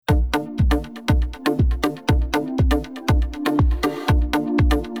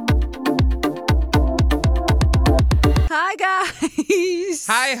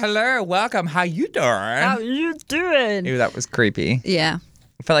Hi, hello, welcome. How you doing? How you doing? Ew, that was creepy. Yeah.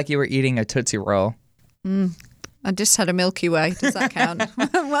 I felt like you were eating a Tootsie Roll. I just had a Milky Way. Does that count?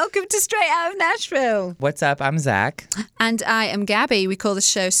 Welcome to Straight Out of Nashville. What's up? I'm Zach. And I am Gabby. We call the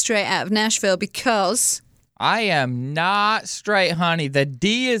show Straight Out of Nashville because... I am not straight, honey. The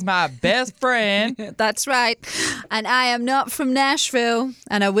D is my best friend. That's right. And I am not from Nashville.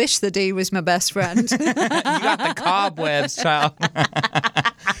 And I wish the D was my best friend. You got the cobwebs, child.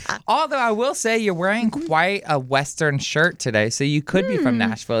 Although I will say you're wearing quite a Western shirt today, so you could be from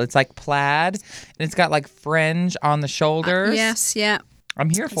Nashville. It's like plaid, and it's got like fringe on the shoulders. Yes, yeah. I'm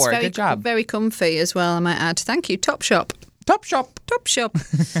here for it. Good job. Very comfy as well, I might add. Thank you, Topshop. Topshop.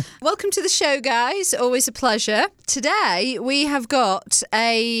 Topshop. Welcome to the show, guys. Always a pleasure. Today, we have got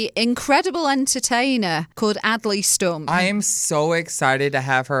a incredible entertainer called Adley Stump. I am so excited to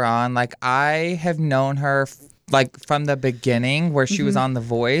have her on. Like, I have known her from the beginning where she was on The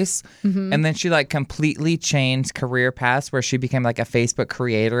Voice, and then she like completely changed career paths where she became like a Facebook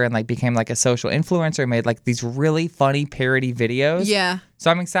creator and like became like a social influencer and made like these really funny parody videos. Yeah. So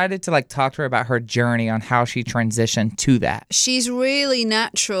I'm excited to like talk to her about her journey on how she transitioned to that. She's really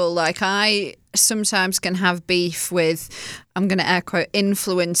natural. Like, I sometimes can have beef with, I'm going to air quote,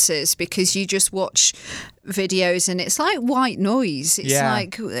 influencers, because you just watch videos and it's like white noise. It's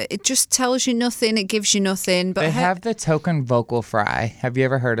like, it just tells you nothing, it gives you nothing. But they have the token vocal fry. Have you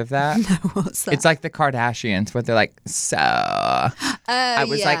ever heard of that? No, what's that? It's like the Kardashians, where they're like, so I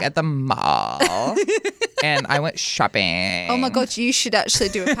was like at the mall and I went shopping. Oh my God, you should actually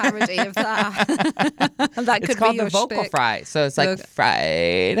do a parody of that. That could It's called be your the vocal shtick. fry. So it's like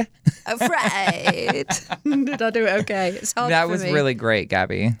fried. Fried. Did I do it okay? It's hard That for was me. really great,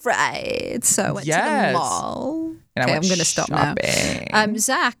 Gabby. Fried. So I went to Yes. the mall. And Okay, I I'm went going to stop shopping. now.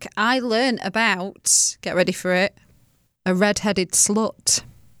 Zach, I learned about, get ready for it, a red-headed slut.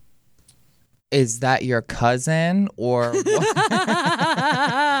 Is that your cousin or what?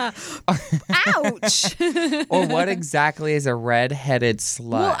 Ouch! Or what exactly is a red-headed slut?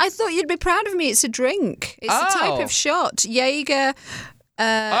 Well, I thought you'd be proud of me. It's a drink. It's a type Oh. of shot. Jaeger,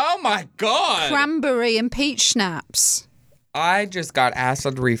 Oh my God. cranberry and peach schnapps. I just got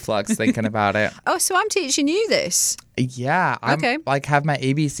acid reflux thinking about it. Oh, so I'm teaching you this. Yeah. I'm Okay. like have my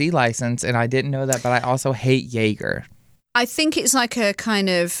ABC license and I didn't know that, but I also hate Jaeger. I think it's like a kind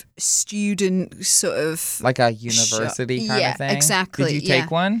of student sort of... Like a university kind Yeah, of thing. exactly, Did you take yeah.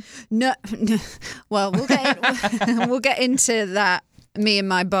 one? No, well, we'll get into that. Me and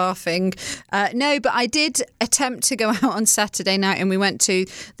my barfing. No, but I did attempt to go out on Saturday night, and we went to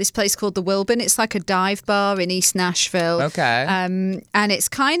this place called the Wilburn. It's like a dive bar in East Nashville. Okay. And it's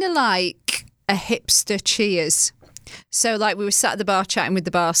kind of like a hipster Cheers. So, like, we were sat at the bar chatting with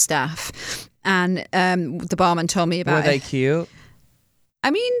the bar staff, and the barman told me about Were they it. cute?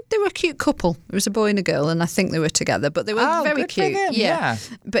 I mean, they were a cute couple. It was a boy and a girl, and I think they were together, but they were very good for cute. them, yeah.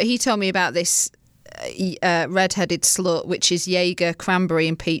 But he told me about this red-headed slut, which is Jaeger, cranberry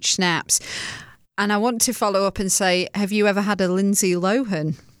and peach schnapps. And I want to follow up and say, have you ever had a Lindsay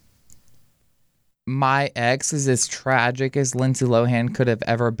Lohan? My ex is as tragic as Lindsay Lohan could have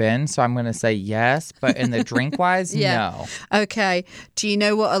ever been, so I'm going to say yes. But in the drink-wise, Yeah. no. Okay. Do you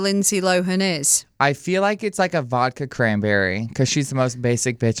know what a Lindsay Lohan is? I feel like it's like a vodka cranberry because she's the most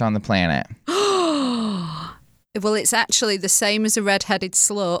basic bitch on the planet. Well, it's actually the same as a red-headed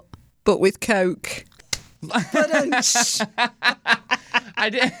slut, but with Coke.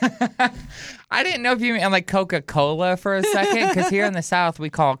 I didn't know if you meant like Coca-Cola for a second because here in the South we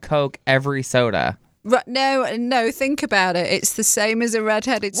call Coke every soda. Right, no, think about it. It's the same as a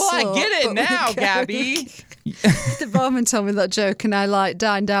red-headed Well, slut. I get it but with now, Coke. Gabby. The barman told me that joke and I like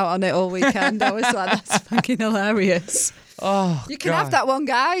dined out on it all weekend. I was like, that's fucking hilarious. Oh, You can have that one,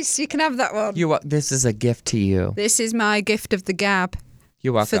 guys. You can have that one. This is a gift to you. This is my gift of the gab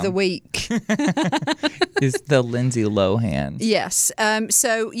You're welcome. for the week. It's the Lindsay Lohan. Yes.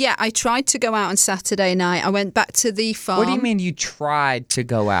 So, yeah, I tried to go out on Saturday night. I went back to the farm. What do you mean you tried to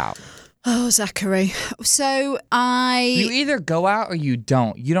go out? Oh, Zachary. So You either go out or you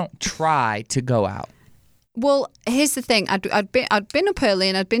don't. You don't try to go out. Well, here's the thing. I'd been up early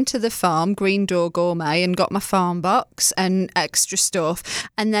and I'd been to the farm, Green Door Gourmet, and got my farm box and extra stuff.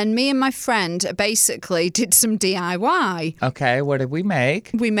 And then me and my friend basically did some DIY. Okay, what did we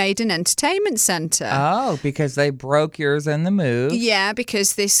make? We made an entertainment centre. Oh, because they broke yours in the move. Yeah,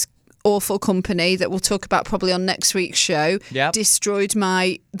 because this awful company that we'll talk about probably on next week's show destroyed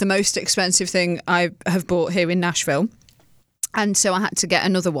the most expensive thing I have bought here in Nashville. And so I had to get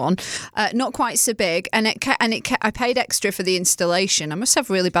another one, not quite so big, and I paid extra for the installation. I must have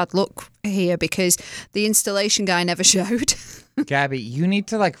really bad luck here because the installation guy never showed. Gabby, you need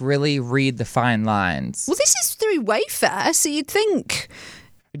to like really read the fine lines. Well, this is through Wayfair, so you'd think.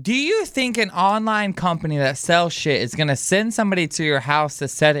 Do you think an online company that sells shit is going to send somebody to your house to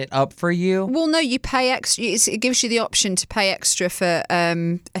set it up for you? Well, no, you pay extra. It gives you the option to pay extra for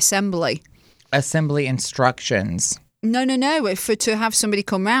assembly. Assembly instructions. No. To have somebody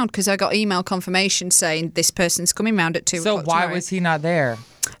come round, because I got email confirmation saying this person's coming round at 2 o'clock So why tomorrow. was he not there?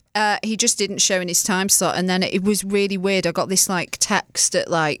 He just didn't show in his time slot, and then it was really weird. I got this like text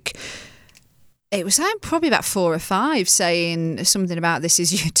at like. It was probably about 4 or 5 saying something about this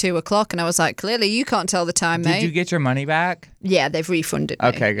is 2 o'clock. And I was like, clearly you can't tell the time, mate. Did you get your money back? Yeah, they've refunded me.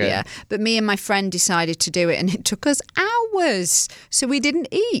 Okay, good. Yeah. But me and my friend decided to do it and it took us hours. So we didn't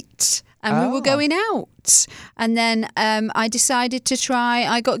eat and we were going out. And then I decided to try,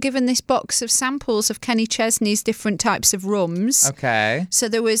 I got given this box of samples of Kenny Chesney's different types of rums. Okay. So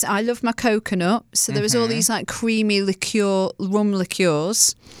there was, I love my coconut. So there was all these like creamy rum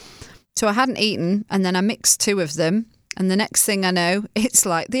liqueurs. So I hadn't eaten, and then I mixed 2 of them, and the next thing I know, it's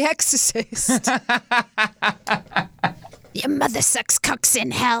like The Exorcist. Your mother sucks cocks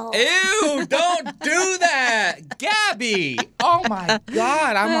in hell. Ew, don't do that. Gabby. Oh my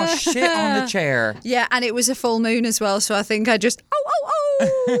God, I'm going to shit on the chair. Yeah, and it was a full moon as well, so I think I just,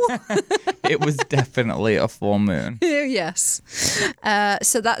 oh. It was definitely a full moon. Yes.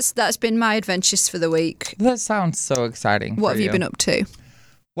 So that's been my adventures for the week. That sounds so exciting. What have you been up to?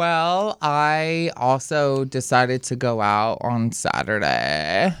 Well, I also decided to go out on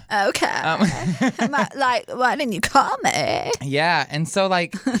Saturday. Okay. Why didn't you call me? Yeah. And so,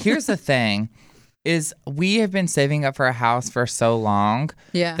 like, here's the thing. Is we have been saving up for a house for so long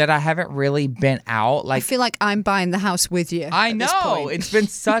that I haven't really been out. Like, I feel like I'm buying the house with you. I know. It's been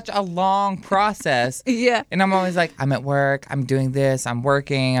such a long process. Yeah. And I'm always like, I'm at work, I'm doing this, I'm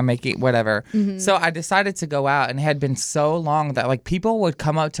working, I'm making whatever. Mm-hmm. So I decided to go out, and it had been so long that like people would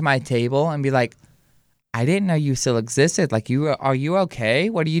come up to my table and be like, I didn't know you still existed. Like, are you okay?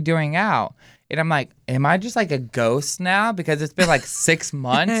 What are you doing out? And I'm like, am I just like a ghost now? Because it's been like 6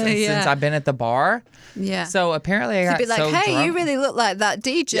 months since I've been at the bar. Yeah. So apparently I got be like, so hey, drunk. you really look like that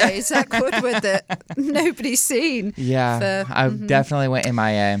DJ, Zach Woodward, that nobody's seen. Yeah, I definitely went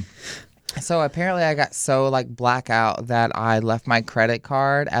MIA. So apparently I got so like blackout that I left my credit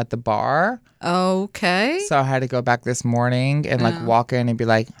card at the bar. Okay. So I had to go back this morning and like walk in and be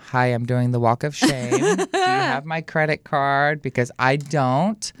like, hi, I'm doing the walk of shame. Do you have my credit card? Because I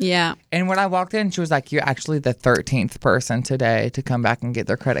don't. Yeah. And when I walked in, she was like, you're actually the 13th person today to come back and get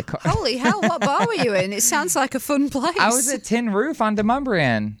their credit card. Holy hell, what bar were you in? It sounds like a fun place. I was at Tin Roof on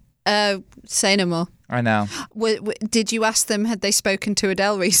Demumbrian. Say no more. I know. Did you ask them, had they spoken to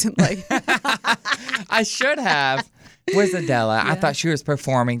Adele recently? I should have. Where's Adela? Yeah. I thought she was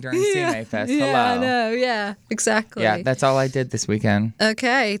performing during CMA Fest. Hello. Yeah, I know. Yeah, exactly. Yeah, that's all I did this weekend.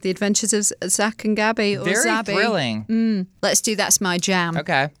 Okay, the adventures of Zach and Gabby. Or Very Zabby. thrilling. Let's do That's My Jam.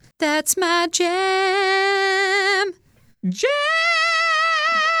 Okay. That's my jam. Jam!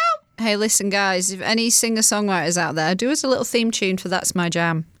 Hey, listen, guys, if any singer-songwriters out there, do us a little theme tune for That's My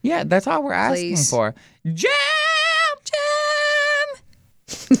Jam. Yeah, that's all we're asking for. Jam!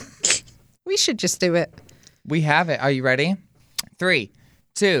 Jam! We should just do it. We have it. Are you ready? 3,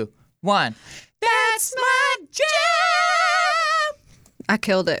 2, 1. That's my jam! I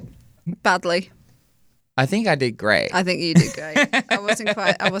killed it. Badly. I think I did great. I think you did great. I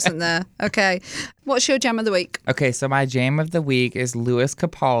wasn't there. Okay. What's your jam of the week? Okay, so my jam of the week is Lewis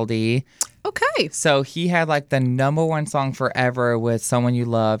Capaldi. Okay. So he had like the #1 song forever with Someone You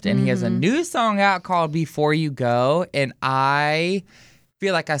Loved, and he has a new song out called Before You Go, and I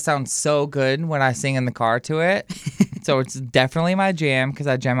feel like I sound so good when I sing in the car to it. So it's definitely my jam because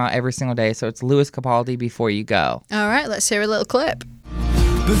I jam out every single day. So it's Lewis Capaldi, Before You Go. All right, let's hear a little clip.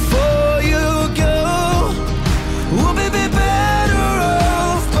 Before you go, we'll be better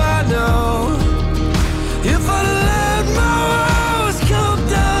off by now. If I let my walls come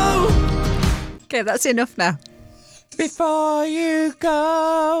down. Okay, that's enough now. Before you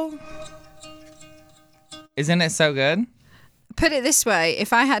go. Isn't it so good? Put it this way,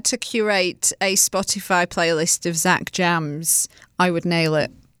 if I had to curate a Spotify playlist of Zach jams, I would nail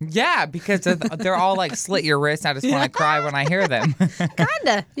it. Yeah, because they're all like slit your wrist. I just want to cry when I hear them.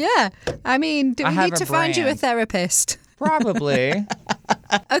 Kinda, yeah. I mean, do we need to find you a brand. therapist? Probably.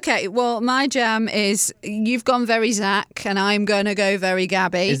 Okay, well, my jam is you've gone very Zach, and I'm going to go very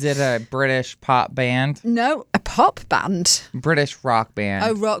Gabby. Is it a British pop band? No, a pop band. British rock band.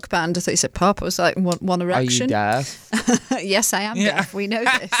 Oh, rock band. I thought you said pop. I was like, One Are you Erection. deaf? Yes, I am deaf. We know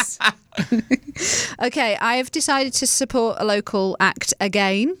this. Okay, I have decided to support a local act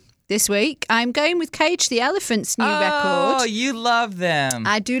again. this week. I'm going with Cage the Elephant's new record. Oh, you love them.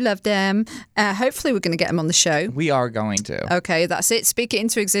 I do love them. Hopefully we're going to get them on the show. We are going to. Okay, that's it. Speak it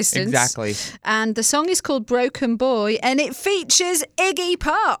into existence. Exactly. And the song is called Broken Boy, and it features Iggy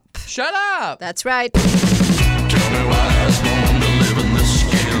Pop. Shut up. That's right. Tell me why I was born to live in this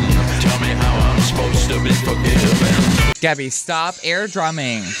skin. Tell me how I'm supposed to be forgiven. Gabby, stop air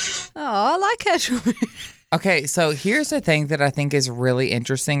drumming. Oh, I like it. Okay, so here's the thing that I think is really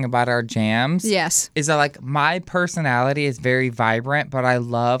interesting about our jams. Yes. Is that like my personality is very vibrant, but I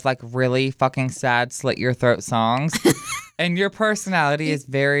love like really fucking sad slit your throat songs. And your personality is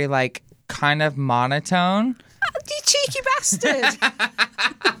very like kind of monotone. You cheeky bastard.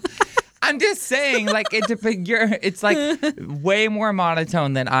 I'm just saying, like it's like way more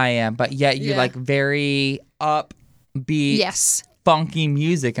monotone than I am, but yet you like very upbeat. Yes. Funky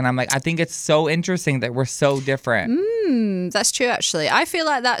music, and I'm like, I think it's so interesting that we're so different. That's true, actually. I feel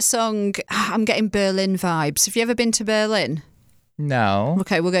like that song, I'm getting Berlin vibes. Have you ever been to Berlin? No.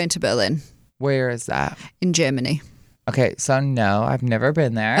 Okay, we're going to Berlin. Where is that? In Germany. Okay, so no, I've never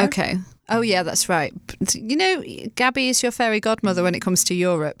been there. Okay. Oh, yeah, that's right. You know, Gabby is your fairy godmother when it comes to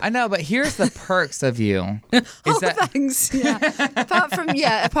Europe. I know, but here's the perks of you. Thanks. Yeah. apart from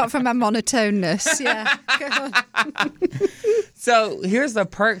my monotoneness. Yeah. Go on. So here's the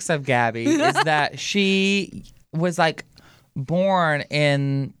perks of Gabby is that she was like born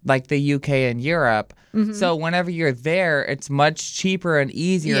in like the UK and Europe. Mm-hmm. So whenever you're there, it's much cheaper and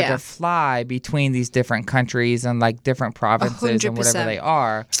easier to fly between these different countries and like different provinces 100%. and whatever they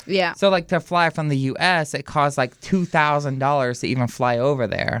are. Yeah. So like to fly from the US, it costs like $2,000 to even fly over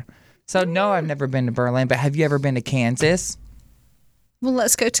there. So no, I've never been to Berlin, but have you ever been to Kansas? Well,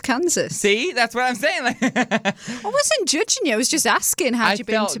 let's go to Kansas. See, that's what I'm saying. I wasn't judging you. I was just asking, had you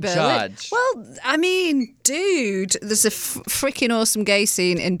been to Berlin? Judged. Well, I mean, dude, there's a freaking awesome gay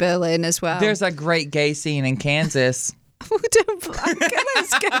scene in Berlin as well. There's a great gay scene in Kansas. Let's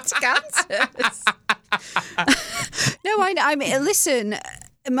go to Kansas. No, I mean, listen.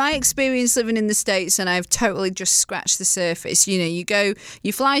 My experience living in the States, and I've totally just scratched the surface. You know,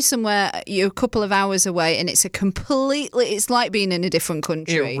 you fly somewhere, you're a couple of hours away, and it's like being in a different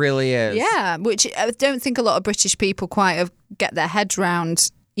country. It really is. Yeah, which I don't think a lot of British people quite get their heads round,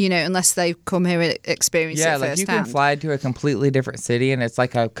 you know, unless they come here and experience it firsthand. Yeah, like you can fly to a completely different city and it's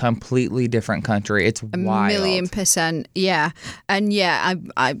like a completely different country. It's wild. 1,000,000%, yeah. And yeah,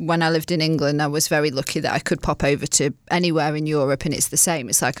 I when I lived in England, I was very lucky that I could pop over to anywhere in Europe and it's the same.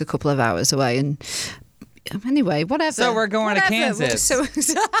 It's like a couple of hours away and... Anyway, whatever. So we're going to Kansas.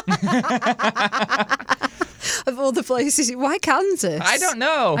 Of all the places, why Kansas? I don't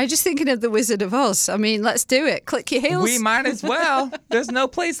know. I'm just thinking of the Wizard of Oz. I mean, let's do it. Click your heels. We might as well. There's no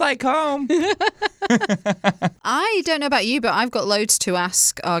place like home. I don't know about you, but I've got loads to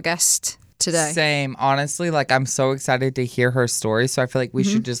ask our guest today. Same. Honestly, like I'm so excited to hear her story. So I feel like we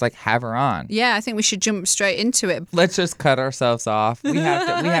should just like have her on. Yeah, I think we should jump straight into it. Let's just cut ourselves off. We have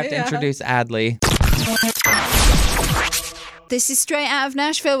to introduce Adley. This is Straight Out of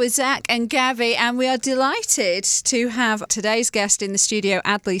Nashville with Zach and Gavi, and we are delighted to have today's guest in the studio,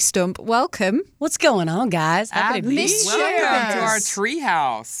 Adley Stump. Welcome. What's going on, guys? Adley, welcome to our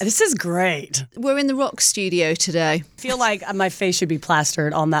treehouse. This is great. We're in the Rock studio today. I feel like my face should be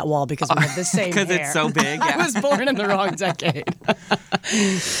plastered on that wall because we have the same hair. Because it's so big. I was born in the wrong decade.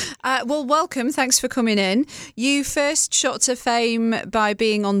 Well, welcome. Thanks for coming in. You first shot to fame by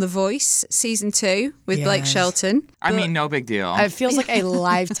being on The Voice, Season 2, with Blake Shelton. I mean, no big deal. It feels like a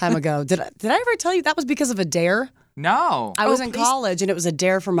lifetime ago. Did I ever tell you that was because of a dare? No. I was in college, and it was a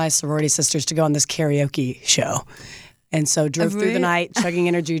dare for my sorority sisters to go on this karaoke show. And so drove through the night, chugging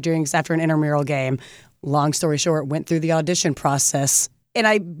energy drinks after an intramural game. Long story short, went through the audition process. And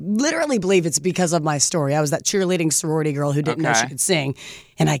I literally believe it's because of my story. I was that cheerleading sorority girl who didn't know she could sing.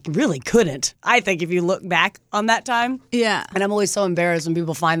 And I really couldn't. I think if you look back on that time. Yeah. And I'm always so embarrassed when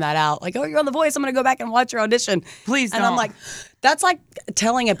people find that out. Like, oh, you're on The Voice. I'm going to go back and watch your audition. Please don't. And I'm like, that's like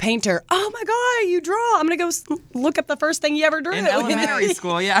telling a painter, oh my God, you draw. I'm going to go look up the first thing you ever drew. In elementary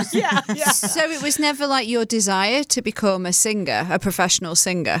school, yeah. Yeah. So it was never like your desire to become a singer, a professional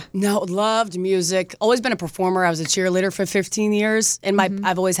singer? No, loved music. Always been a performer. I was a cheerleader for 15 years. And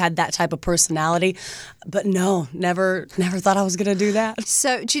I've always had that type of personality. But no, never thought I was going to do that.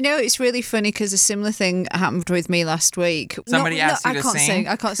 So, do you know, it's really funny because a similar thing happened with me last week. Somebody asked you to sing?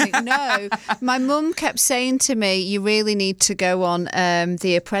 I can't sing. No. My mum kept saying to me, you really need to go on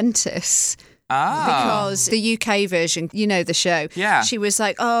The Apprentice. Oh. Because the UK version, you know, the show. Yeah. She was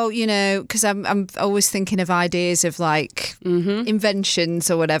like, oh, you know, because I'm always thinking of ideas of like inventions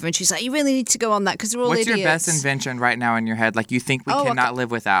or whatever. And she's like, you really need to go on that because they're all idiots. What's your best invention right now in your head? Like you think we cannot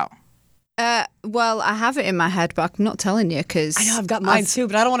live without? Well, I have it in my head, but I'm not telling you because I know I've got mine too,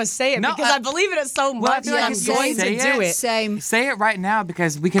 but I don't want to say it because I believe in it so much. feel like I'm if you going to say do it. Same. Say it right now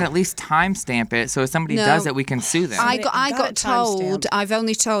because we can at least timestamp it. So if somebody does it, we can sue them. I got got it told. timestamped. I've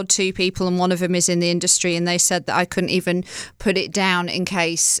only told 2 people, and one of them is in the industry, and they said that I couldn't even put it down in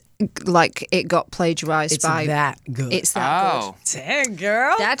case, like, it got plagiarized It's by. that good. It's that Oh. Dang,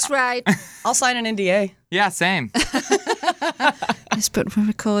 girl. That's right. I'll sign an NDA. Yeah, same. Yes, but we're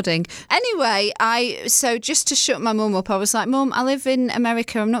recording. Anyway, so just to shut my mum up, I was like, Mum, I live in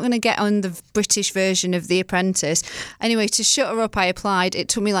America. I'm not going to get on the British version of The Apprentice. Anyway, to shut her up, I applied. It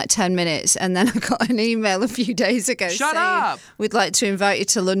took me like 10 minutes. And then I got an email a few days ago Shut saying, up. we'd like to invite you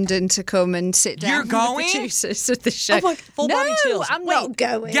to London to come and sit down You're with going? the producers of the show. Oh my- full no, body chills. I'm Wait, not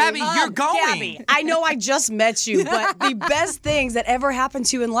going. Gabby, you're going. Gabby, I know I just met you, but the best things that ever happen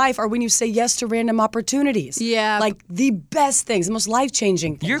to you in life are when you say yes to random opportunities. Yeah. Like the best things, the most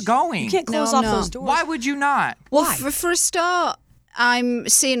life-changing things. You're going. You can't close No, off I'm those not. doors. Why would you not? Well, Why? for a start, I'm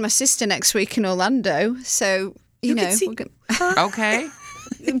seeing my sister next week in Orlando. So, you know. can see we're gonna- Okay.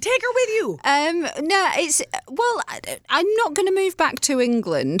 Take her with you. No, I'm not going to move back to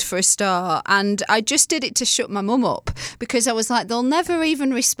England for a start, and I just did it to shut my mum up because I was like, they'll never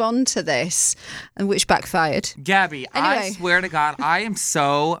even respond to this, and which backfired. Gabby, I Anyway. swear to God, I am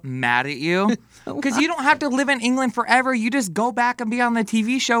so mad at you. Because you don't have to live in England forever. You just go back and be on the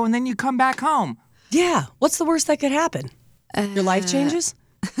TV show and then you come back home. Yeah. What's the worst that could happen? Your life changes?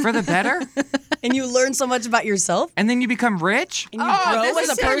 For the better? And you learn so much about yourself? And then you become rich? And you grow this as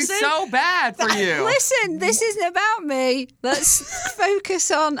a is gonna be person? so bad for you. Listen, this isn't about me. Let's focus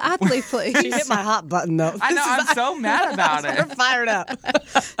on Adley, You please. hit my hot button, though. I know, I'm so mad about We're it. fired up.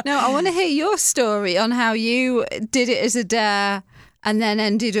 No, I want to hear your story on how you did it as a dare and then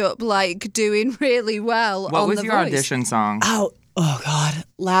ended up like doing really well What on was The your Voice. audition song? Oh God.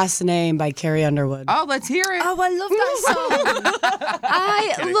 Last Name by Carrie Underwood. Oh, let's hear it. Oh, I love that song.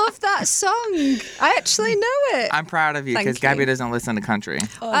 I love that song. I actually know it. I'm proud of you Thank because Gabby you. doesn't listen to country.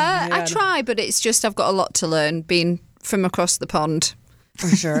 I try, but it's just I've got a lot to learn being from across the pond. For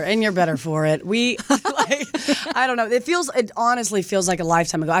sure, and you're better for it. I don't know. It honestly feels like a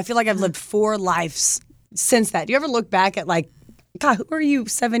lifetime ago. I feel like I've lived 4 lives since that. Do you ever look back at like, God, who are you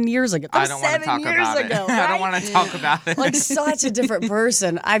 7 years ago? I don't want to talk about it. Ago, I right? don't want to talk about it. Like such a different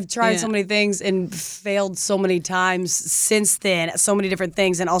person. I've tried Yeah. so many things and failed so many times since then at so many different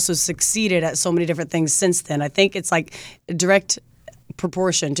things, and also succeeded at so many different things since then. I think it's like a direct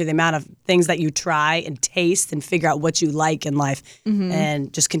proportion to the amount of things that you try and taste and figure out what you like in life,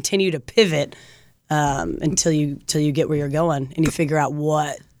 and just continue to pivot until you get where you're going and you figure out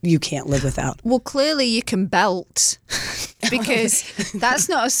what you can't live without. Well, clearly you can belt because that's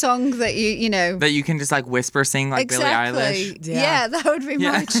not a song that you know. That you can just like whisper sing like Billie Eilish. Yeah, that would be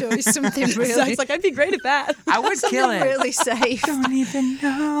my choice. Something really, I'd be great at that. I would kill something it. really safe. Don't even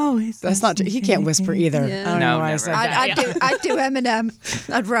know. That's not true. He can't whisper either. Yeah. I don't No, know why I never. said that. I'd do Eminem.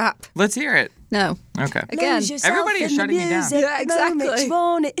 I'd rap. Let's hear it. No, Okay. again. Everybody is shutting me down. Yeah, exactly. You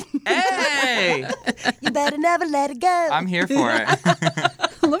want it. Hey! You better never let it go. I'm here for it.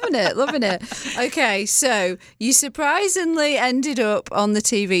 Loving it. Okay, so you surprisingly ended up on the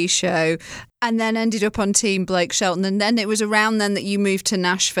TV show and then ended up on Team Blake Shelton. And then it was around then that you moved to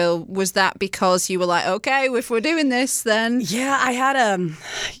Nashville. Was that because you were like, okay, if we're doing this, then... Yeah, I had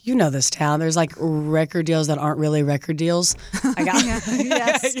you know this town. There's like record deals that aren't really record deals. I got,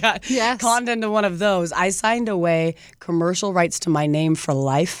 Yes. I got Yes. conned into one of those. I signed away commercial rights to my name for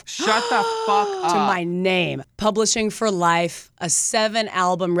life. Shut the fuck up. To my name. Publishing for life, a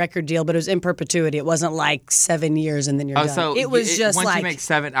 7-album record deal, but it was in perpetuity. It wasn't like 7 years and then you're Oh, done. so it was just once like, you make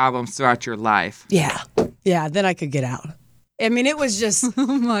 7 albums throughout your life. yeah, then I could get out. I mean, it was just, Oh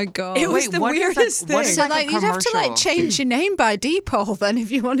my God. it was Wait, the what is weirdest that- what thing. is So like a like you'd have to like commercial. change your name by default then if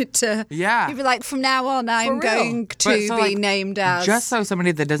you wanted to. Yeah. You'd be like, from now on, I'm real. going to But so, be like, named as. Just so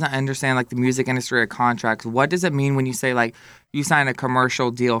somebody that doesn't understand like the music industry or contracts, what does it mean when you say like you sign a commercial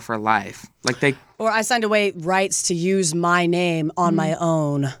deal for life? Like they Or I signed away rights to use my name on my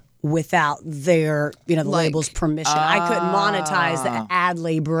own without their, the Like- label's permission. I couldn't monetize the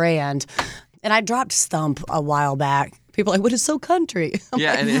Adley brand. And I dropped Stump a while back. People are like, what is so country? I'm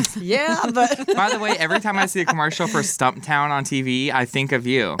Yeah, like, it is. Yeah, but By the way, every time I see a commercial for Stumptown on TV, I think of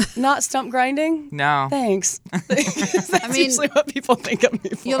you. not stump grinding? No. Thanks. That's mean- usually what people think of me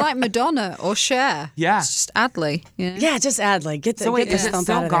for. You're like Madonna or Cher. Yeah. It's just Adley. Yeah. Yeah, just Adley. Get the, So wait, get the is it stump out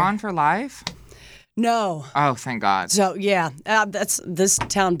still of there. gone for life? No. Oh, thank God. So yeah, this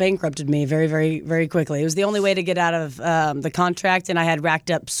town bankrupted me very, very, very quickly. It was the only way to get out of the contract, and I had racked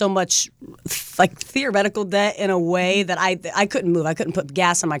up so much like theoretical debt in a way that I couldn't move. I couldn't put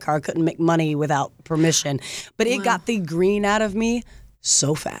gas in my car. I couldn't make money without permission. But it got the green out of me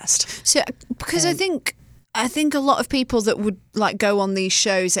so fast. So, because I think a lot of people that would like go on these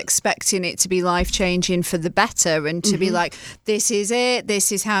shows expecting it to be life-changing for the better and to be like, this is it,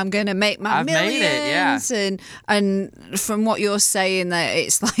 this is how I'm going to make my millions. Made it, and from what you're saying, that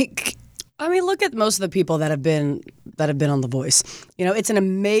it's like, I mean, look at most of the people that have been on The Voice. You know, it's an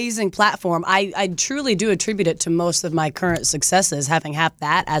amazing platform. I truly do attribute it to most of my current successes having had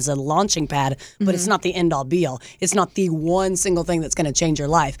that as a launching pad, but it's not the end-all be-all. It's not the one single thing that's going to change your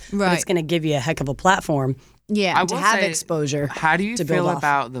life, but it's going to give you a heck of a platform to have exposure. How do you feel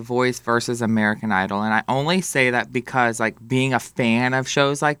about The Voice versus American Idol? And I only say that because, like, being a fan of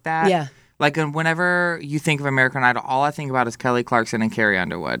shows like that, like, whenever you think of American Idol, all I think about is Kelly Clarkson and Carrie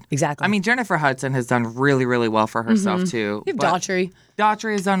Underwood. Exactly. I mean, Jennifer Hudson has done really, really well for herself, too. You have Daughtry.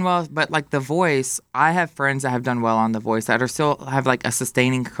 Daughtry has done well, but, like, The Voice, I have friends that have done well on The Voice that are still have, like, a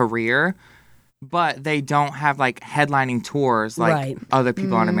sustaining career, but they don't have, like, headlining tours like other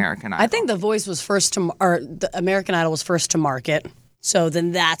people on American Idol. I think The Voice was the American Idol was first to market. So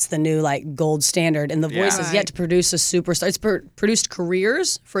then that's the new like gold standard, and The Voice has yet to produce a superstar. It's produced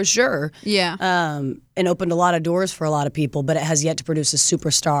careers for sure, and opened a lot of doors for a lot of people, but it has yet to produce a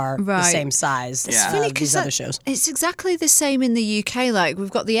superstar the same size as these other shows. It's exactly the same in the UK. Like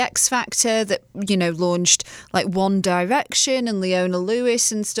we've got the X Factor that launched like One Direction and Leona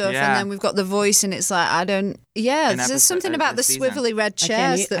Lewis and stuff, and then we've got The Voice, and it's like there's something about the swivelly red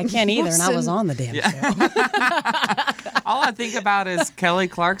chairs I can't either, and I was on the damn show. All I think about is Kelly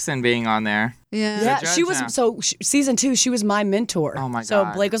Clarkson being on there. Yeah, she was. So season 2, she was my mentor. Oh my god! So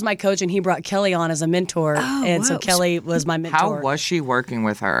Blake was my coach, and he brought Kelly on as a mentor, so Kelly was my mentor. How was she working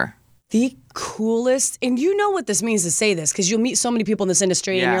with her? The coolest, and you know what this means to say this, because you'll meet so many people in this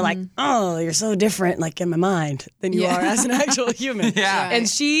industry, and you're like, oh, you're so different, like in my mind, than you are as an actual human. And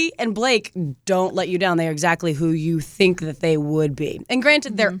she and Blake don't let you down. They are exactly who you think that they would be. And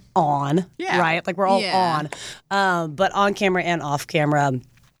granted, they're on, right? Like we're all on, but on camera and off camera.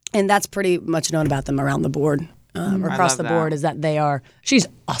 And that's pretty much known about them around the board, or across the board, is that she's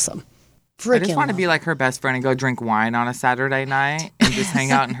awesome. I just want to be like her best friend and go drink wine on a Saturday night and just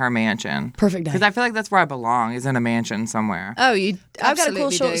hang out in her mansion. Perfect day. Because I feel like that's where I belong, is in a mansion somewhere. Oh, you I've got a cool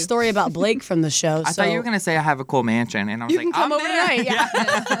short story about Blake from the show. I thought you were going to say I have a cool mansion. And I was you can come over tonight.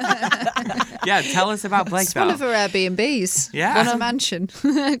 Yeah, tell us about Blake, it's one of her Airbnbs. Yeah. On a mansion.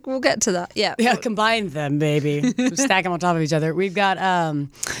 We'll get to that. Yeah. Yeah, combine them, baby. Stack them on top of each other. We've got,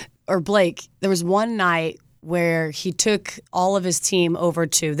 Blake, there was one night where he took all of his team over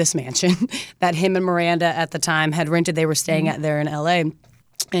to this mansion that him and Miranda at the time had rented. They were staying at there in LA.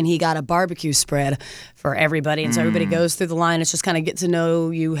 And he got a barbecue spread for everybody. And so everybody goes through the line. It's just kind of get to know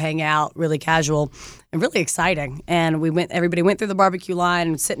you, hang out, really casual and really exciting. And everybody went through the barbecue line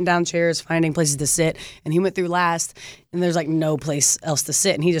and sitting down chairs, finding places to sit. And he went through last, and there's like no place else to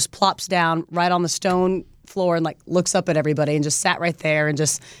sit. And he just plops down right on the stone floor and like looks up at everybody and just sat right there and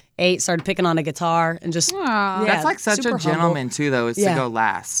just ate, started picking on a guitar and just that's like such a gentleman too, though, is to go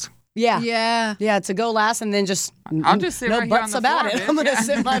last. Yeah, to go last and then just I'll just sit right here on the about floor, it. I'm gonna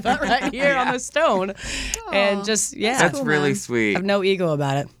sit my butt right here on the stone and just that's cool, really sweet. I have no ego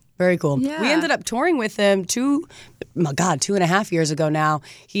about it. Very cool. Yeah. We ended up touring with him 2.5 years ago now.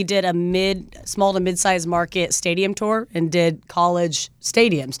 He did a small to mid-sized market stadium tour and did college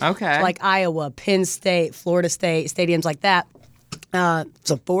stadiums. Okay. So like Iowa, Penn State, Florida State, stadiums like that.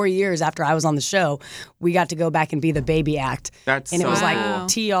 So 4 years after I was on the show, we got to go back and be the baby act. That's and so it was cool.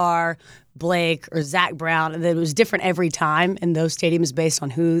 like TR, Blake, or Zach Brown, and it was different every time in those stadiums based on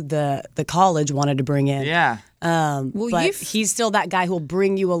who the college wanted to bring in. Yeah. But he's still that guy who'll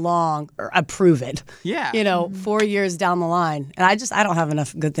bring you along or approve it. Yeah. 4 years down the line. And I don't have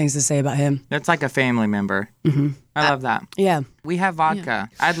enough good things to say about him. That's like a family member. Mm-hmm. I love that. Yeah. We have vodka.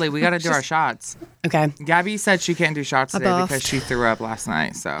 Adley, we got to do our shots. Okay. Gabby said she can't do shots today because she threw up last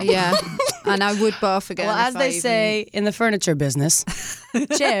night. So yeah, and I would barf again. Well, as they say in the furniture business,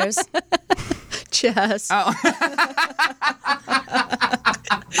 cheers. Cheers. Oh.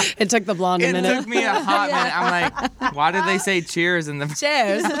 It took the blonde a minute. It took me a hot minute. I'm like, why did they say cheers in the...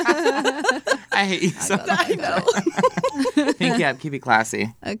 Cheers. I hate you so much. I know. Pinky up, keep it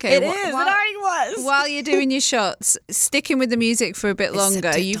classy. Okay. It is. It already was. While you're doing your shots, sticking with the music for a bit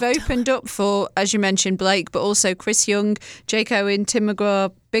longer, you've opened up for, as you mentioned, Blake, but also Chris Young, Jake Owen, Tim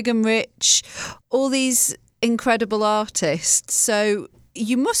McGraw, Big and Rich, all these incredible artists. So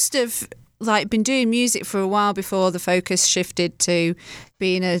you must have been doing music for a while before the focus shifted to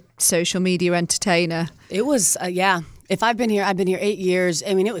being a social media entertainer. It was, If I've been here 8 years.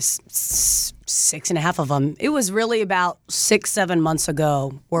 I mean, it was 6.5 of them. It was really about 6-7 months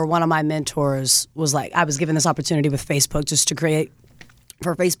ago where one of my mentors was like, I was given this opportunity with Facebook just to create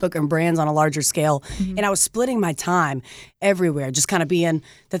for Facebook and brands on a larger scale. And I was splitting my time everywhere, just kind of being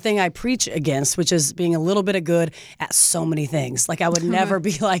the thing I preach against, which is being a little bit of good at so many things. Like I would never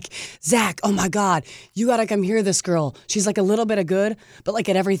be like, Zach, oh my God, you got to come hear this girl. She's like a little bit of good, but like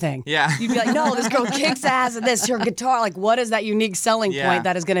at everything. Yeah. You'd be like, no, this girl kicks ass at this, her guitar. Like what is that unique selling point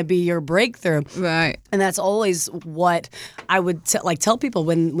that is going to be your breakthrough? Right. And that's always what I would tell people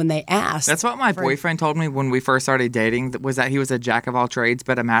when they ask. That's what my boyfriend told me when we first started dating, was that he was a jack of all trades,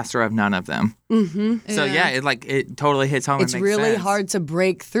 but a master of none of them. So it totally hits home. It's and makes really sense. hard to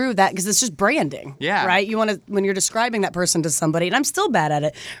break through that because it's just branding. Yeah. Right? You want to, when you're describing that person to somebody, and I'm still bad at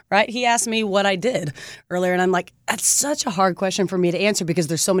it, right? He asked me what I did earlier, and I'm like, that's such a hard question for me to answer because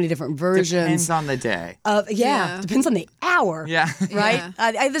there's so many different versions. Depends on the day. Depends on the hour. Yeah. Right?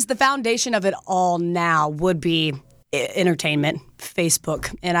 Yeah. The foundation of it all now would be entertainment,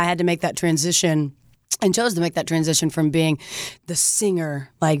 Facebook. And I had to make that transition and chose to make that transition from being the singer,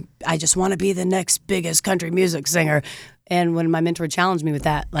 like, I just want to be the next biggest country music singer. And when my mentor challenged me with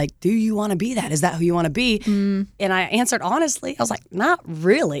that, like, do you want to be that? Is that who you want to be? And I answered honestly, I was like, not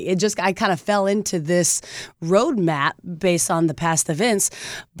really. I kind of fell into this roadmap based on the past events,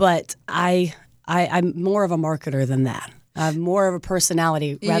 but I'm more of a marketer than that. I'm more of a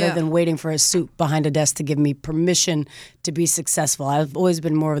personality rather than waiting for a suit behind a desk to give me permission to be successful. I've always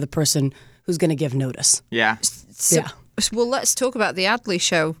been more of the person who's going to give notice. Yeah. Well, let's talk about the Adley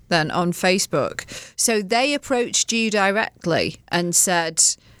Show then on Facebook. So they approached you directly and said,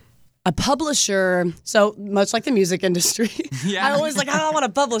 a publisher, so much like the music industry. Yeah. I always I want a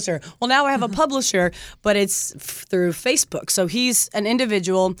publisher. Well, now I have a publisher, but it's through Facebook. So he's an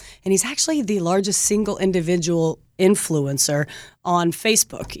individual, and he's actually the largest single individual influencer on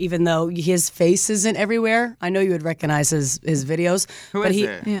Facebook, even though his face isn't everywhere. I know you would recognize his videos. Who but is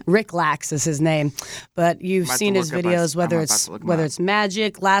it? Yeah. Rick Lax is his name. But you've seen his videos, whether it's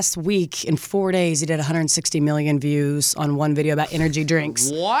magic. Last week, in 4 days, he did 160 million views on one video about energy drinks.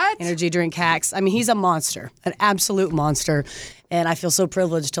 What? Energy drink hacks. I mean, he's a monster, an absolute monster. And I feel so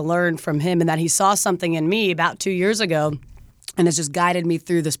privileged to learn from him and that he saw something in me about 2 years ago and has just guided me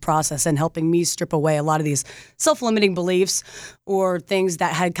through this process and helping me strip away a lot of these self-limiting beliefs or things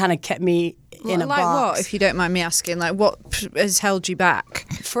that had kind of kept me in a box. Like what, if you don't mind me asking? Like what has held you back?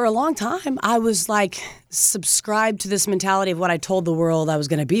 For a long time, I was like subscribed to this mentality of what I told the world I was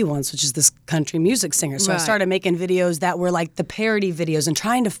going to be once, which is this country music singer. So I started making videos that were like the parody videos and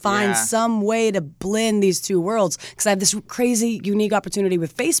trying to find some way to blend these two worlds because I have this crazy, unique opportunity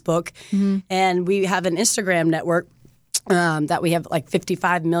with Facebook and we have an Instagram network that we have like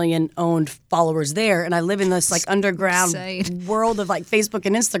 55 million owned followers there. And I live in this like underground world of like Facebook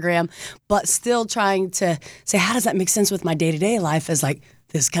and Instagram, but still trying to say, how does that make sense with my day-to-day life as like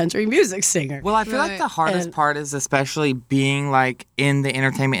this country music singer? Well, I feel like the hardest part is especially being like in the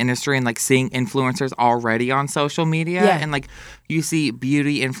entertainment industry and like seeing influencers already on social media. Yeah. And like you see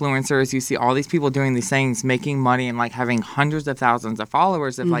beauty influencers, you see all these people doing these things, making money and like having hundreds of thousands of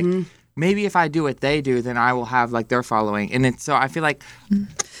followers of like, maybe if I do what they do, then I will have like their following. And it's so I feel like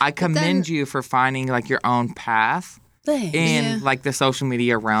I commend you for finding like your own path in like the social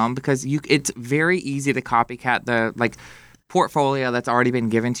media realm because it's very easy to copycat the like portfolio that's already been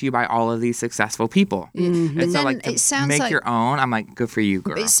given to you by all of these successful people. And so like to make your own, I'm like, good for you,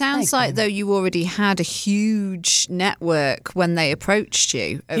 girl. It sounds like though you already had a huge network when they approached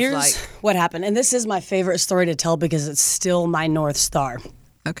you. Here's what happened. And this is my favorite story to tell because it's still my North Star.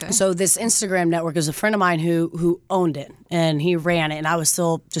 Okay. So this Instagram network is a friend of mine who owned it and he ran it, and I was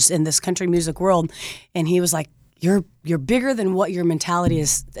still just in this country music world, and he was like, "You're bigger than what your mentality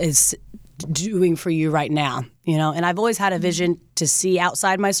is doing for you right now." You know, and I've always had a vision to see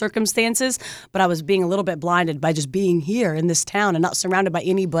outside my circumstances, but I was being a little bit blinded by just being here in this town and not surrounded by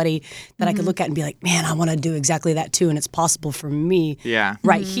anybody that I could look at and be like, man, I want to do exactly that too. And it's possible for me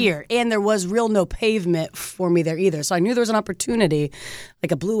right here. And there was no pavement for me there either. So I knew there was an opportunity,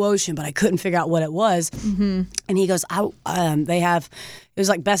 like a blue ocean, but I couldn't figure out what it was. And he goes, they have, it was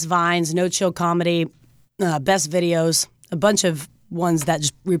like best vines, no chill comedy, best videos, a bunch of ones that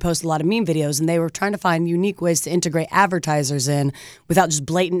just repost a lot of meme videos, and they were trying to find unique ways to integrate advertisers in without just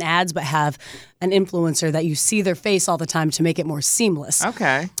blatant ads, but have an influencer that you see their face all the time to make it more seamless.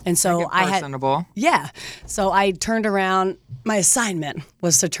 Okay. And so personable. So I turned around, my assignment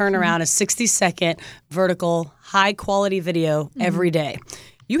was to turn around a 60-second vertical high quality video every day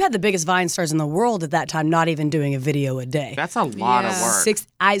you had the biggest Vine stars in the world at that time not even doing a video a day. That's a lot of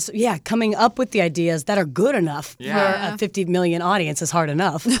work. Coming up with the ideas that are good enough for a 50 million audience is hard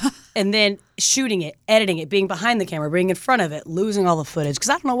enough. And then shooting it, editing it, being behind the camera, being in front of it, losing all the footage. Because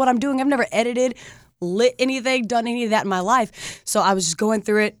I don't know what I'm doing. I've never edited, lit anything, done any of that in my life. So I was just going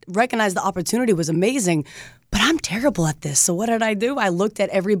through it, recognized the opportunity was amazing. But I'm terrible at this. So what did I do? I looked at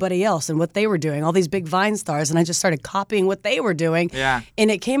everybody else and what they were doing, all these big Vine stars, and I just started copying what they were doing. Yeah. And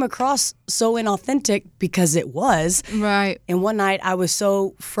it came across so inauthentic because it was. Right. And one night I was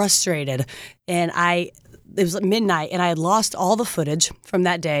so frustrated, and it was midnight, and I had lost all the footage from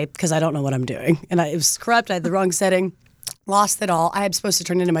that day because I don't know what I'm doing. And it was corrupt. I had the wrong setting, lost it all. I had supposed to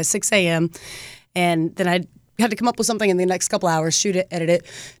turn it into my 6 a.m., and then I had to come up with something in the next couple hours, shoot it, edit it,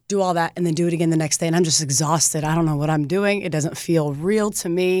 do all that, and then do it again the next day. And I'm just exhausted. I don't know what I'm doing. It doesn't feel real to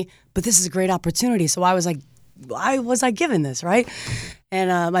me, but this is a great opportunity. So I was like, why was I given this, right?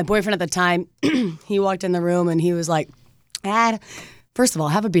 And my boyfriend at the time, he walked in the room and he was like, first of all,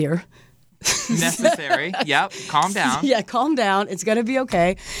 have a beer. Necessary. Yep. Calm down. Yeah, calm down. It's going to be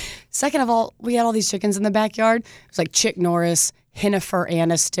okay. Second of all, we had all these chickens in the backyard. It was like Chick Norris, Jennifer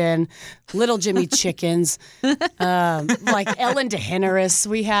Aniston, Little Jimmy Chickens, like Ellen DeGeneres.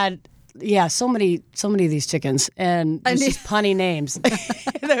 We had, so many of these chickens, and just punny names.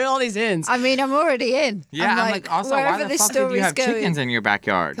 There are all these ins. I mean, I'm already in. Yeah, I'm like also, why the fuck did you have chickens in your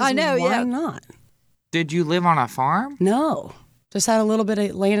backyard? I know, Why not? Did you live on a farm? No. Just had a little bit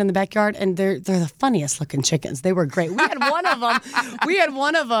of land in the backyard, and they're the funniest looking chickens. They were great. We had one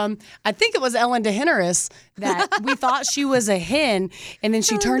of them. I think it was Ellen DeGeneres that we thought she was a hen, and then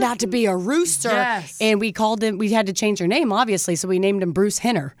she turned out to be a rooster. Yes. And we called him. We had to change her name, obviously, so we named him Bruce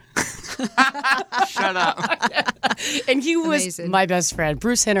Henner. Shut up. And he was amazing. my best friend.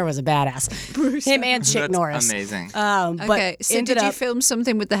 Bruce Henner was a badass. Him and Chick That's Norris. amazing. Okay, so did you film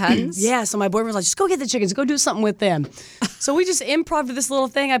something with the hens? Yeah, so my boyfriend was like, just go get the chickens, go do something with them. So we just improv this little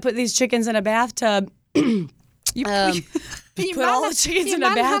thing. I put these chickens in a bathtub. You put all the chickens in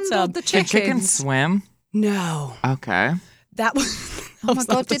a bathtub. Can chickens swim? No. Okay. That was. Oh my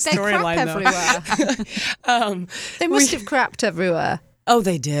God, did they crap everywhere? They must have crapped everywhere. Oh,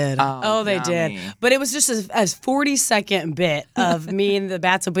 they did. Oh, they yummy. did. But it was just a 40-second bit of me in the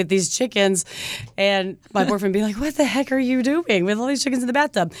bathtub with these chickens, and my boyfriend being like, "What the heck are you doing with all these chickens in the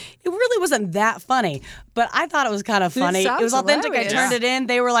bathtub?" It really wasn't that funny, but I thought it was kind of funny. It was authentic. Hilarious. I turned it in.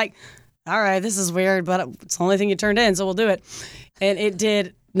 They were like, "All right, this is weird, but it's the only thing you turned in, so we'll do it." And it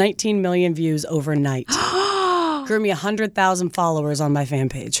did 19 million views overnight. Grew me 100,000 followers on my fan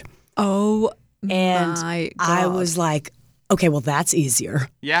page. Oh, and my God. I was like, okay, well, that's easier.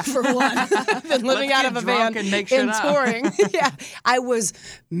 Yeah. For one, than living out of a van and make shit and up. touring. Yeah, I was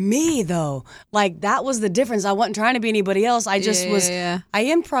me though. Like that was the difference. I wasn't trying to be anybody else. I just was. Yeah. I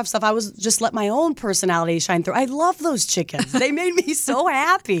improv stuff. I was just let my own personality shine through. I love those chickens. They made me so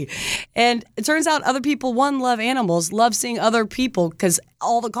happy. And it turns out other people, love animals, love seeing other people because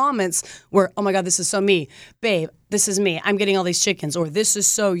all the comments were, "Oh my God, this is so me, babe. This is me. I'm getting all these chickens," or "This is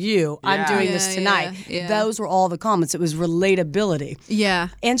so you. I'm doing this tonight." Yeah. Those were all the comments. It was relatability. Yeah.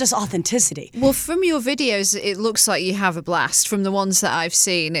 And just authenticity. Well, from your videos, it looks like you have a blast. From the ones that I've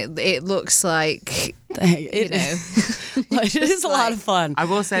seen, it looks like, It is a lot of fun. I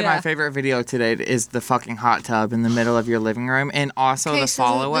will say my favorite video today is the fucking hot tub in the middle of your living room, and also the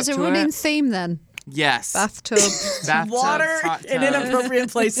follow-up there's to a running it. theme then. Yes. Bathtub. Bathtubs, Water hot in tubs. inappropriate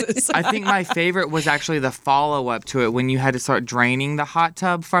places. I think my favorite was actually the follow-up to it when you had to start draining the hot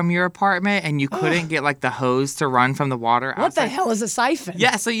tub from your apartment and you couldn't get like the hose to run from the water. What the hell is a siphon?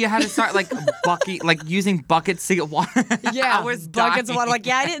 Yeah, so you had to start like using buckets to get water. Yeah, I was buckets dying. of water. Like,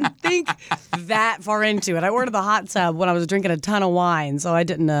 I didn't think that far into it. I ordered the hot tub when I was drinking a ton of wine, so I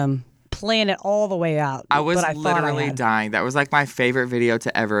didn't plan it all the way out. I was but I thought I literally had. dying. That was like my favorite video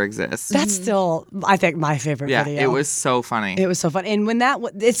to ever exist. That's still, I think, my favorite yeah, video. it was so funny. It was so fun. And when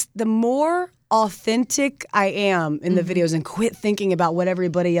it's the more authentic I am in the videos and quit thinking about what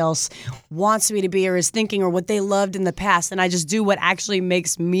everybody else wants me to be or is thinking or what they loved in the past, and I just do what actually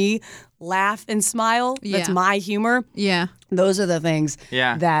makes me laugh and smile. That's Yeah. my humor. Yeah. Those are the things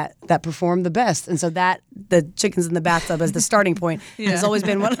that perform the best. And so that the chickens in the bathtub as the starting point has always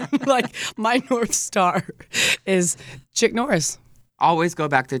been one of, like my North Star is Chick Norris. Always go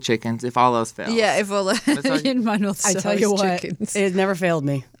back to chickens if all else fails. Yeah, if all in my North I Star tell you is what, chickens. it never failed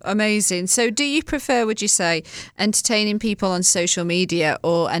me. Amazing. So do you prefer, would you say, entertaining people on social media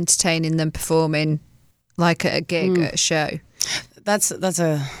or entertaining them performing like at a gig, at a show? That's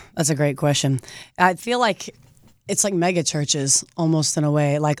a great question. I feel like It's like mega churches almost in a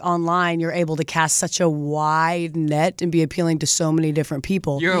way. Like online, you're able to cast such a wide net and be appealing to so many different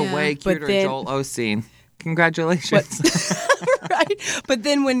people. You're a way cuter Joel Osteen. Congratulations. Right? But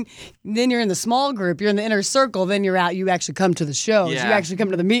then you're in the small group, you're in the inner circle, then you're out, you actually come to the shows, you actually come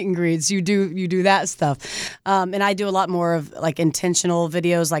to the meet and greets, you do that stuff. And I do a lot more of like intentional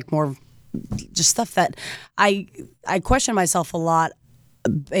videos, like more just stuff that I question myself a lot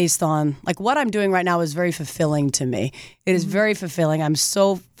based on like what I'm doing right now is very fulfilling to me. It is very fulfilling. I'm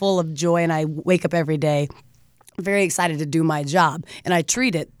so full of joy and I wake up every day very excited to do my job and I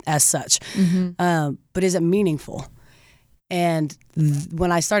treat it as such. But is it meaningful? And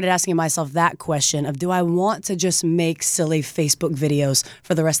when I started asking myself that question of, do I want to just make silly Facebook videos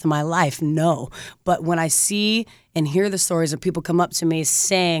for the rest of my life? No. But when I see and hear the stories of people come up to me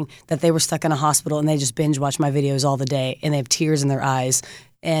saying that they were stuck in a hospital and they just binge watch my videos all the day and they have tears in their eyes,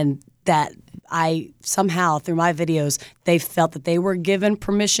 and that I somehow, through my videos, they felt that they were given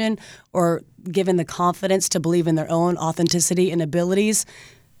permission or given the confidence to believe in their own authenticity and abilities,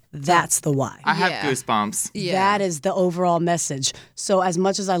 that's the why. I have goosebumps. Yeah. That is the overall message. So as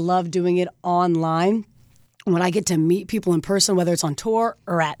much as I love doing it online, when I get to meet people in person, whether it's on tour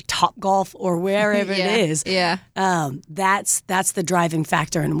or at Topgolf or wherever it is, that's the driving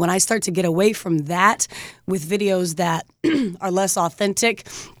factor. And when I start to get away from that with videos that are less authentic,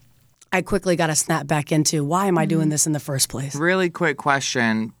 I quickly got to snap back into, why am I doing this in the first place? Really quick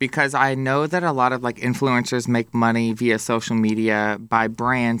question, because I know that a lot of like influencers make money via social media by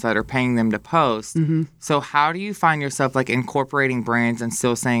brands that are paying them to post. So how do you find yourself like incorporating brands and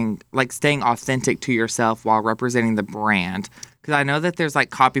still staying authentic to yourself while representing the brand? Because I know that there's like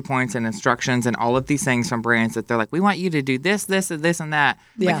copy points and instructions and all of these things from brands that they're like, we want you to do this, this, and this, and that.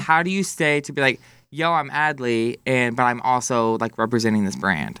 Yeah. Like, how do you stay to be like, yo, I'm Adley, but I'm also like representing this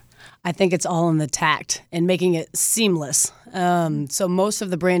brand? I think it's all in the tact and making it seamless. So most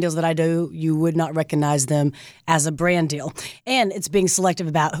of the brand deals that I do, you would not recognize them as a brand deal. And it's being selective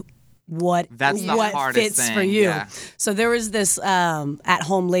about what fits for you. Yeah. So there was this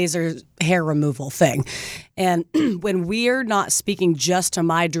at-home laser hair removal thing. And when we're not speaking just to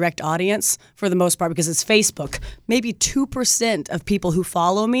my direct audience, for the most part, because it's Facebook, maybe 2% of people who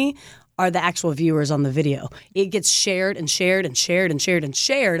follow me are the actual viewers on the video. It gets shared and shared and shared and shared and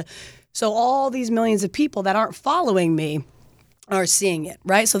shared. So all these millions of people that aren't following me are seeing it,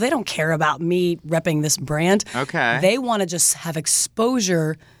 right? So they don't care about me repping this brand. Okay. They want to just have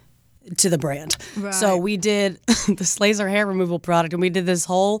exposure to the brand. Right. So we did this laser hair removal product, and we did this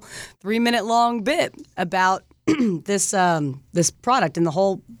whole 3-minute long bit about this product, and the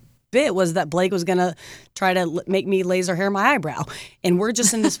whole bit was that Blake was going to try to make me laser hair my eyebrow. And we're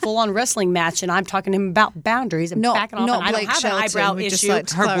just in this full-on wrestling match, and I'm talking to him about boundaries and backing off, and I don't have an eyebrow issue.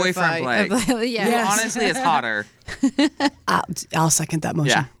 Her boyfriend, Blake. Yes. Honestly, is hotter. I'll second that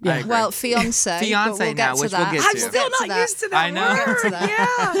motion. Yeah. I agree. Well, fiance. Fiance but we'll now, get to which that. we'll get I'm to. still not used to that I know.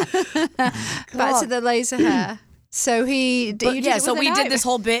 word. Yeah. Back to the laser hair. So we did this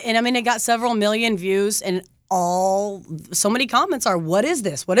whole bit, and I mean, it got several million views, and so many comments are, what is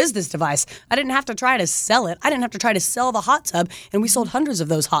this? What is this device? I didn't have to try to sell it. I didn't have to try to sell the hot tub, and we sold hundreds of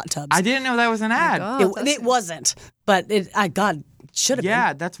those hot tubs. I didn't know that was an ad. It wasn't, but God, should have been.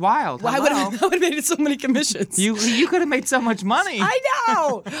 Yeah, that's wild. I would have made so many commissions. You could have made so much money. I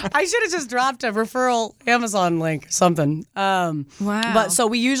know. I should have just dropped a referral Amazon link or something. Wow. But so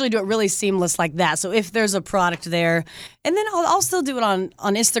we usually do it really seamless like that. So if there's a product there, and then I'll still do it on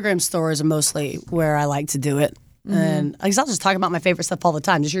Instagram stories mostly where I like to do it. And I'll just talk about my favorite stuff all the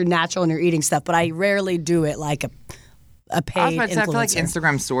time, just your natural and your eating stuff. But I rarely do it like a paid influencer. I feel like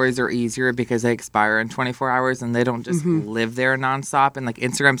Instagram stories are easier because they expire in 24 hours and they don't just live there nonstop. And like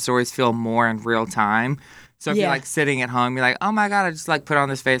Instagram stories feel more in real time. So if you're like sitting at home, you're like, oh my God, I just like put on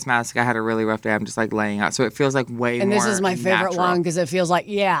this face mask. I had a really rough day. I'm just like laying out. So it feels like way more And this is my favorite natural. one because it feels like,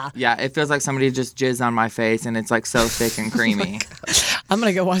 Yeah, it feels like somebody just jizzed on my face and it's like so thick and creamy. I'm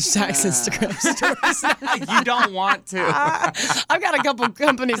going to go watch Zach's Instagram stories. You don't want to. I've got a couple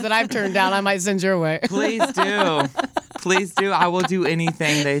companies that I've turned down. I might send your way. Please do. Please do. I will do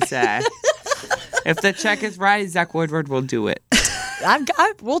anything they say. If the check is right, Zach Woodward will do it.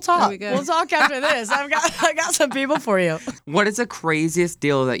 We'll talk. go. We'll talk after this. I got some people for you. What is the craziest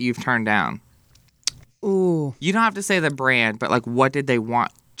deal that you've turned down? Ooh. You don't have to say the brand, but like what did they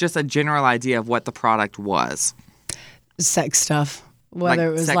want? Just a general idea of what the product was. Sex stuff. Whether like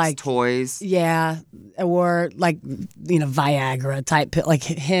it was sex like toys. Yeah. Or like, Viagra type, like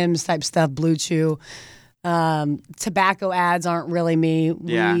Hims type stuff, Blue Chew. Tobacco ads aren't really me.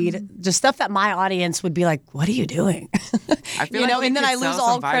 Yeah. Weed, just stuff that my audience would be like, "What are you doing?" I feel and then I lose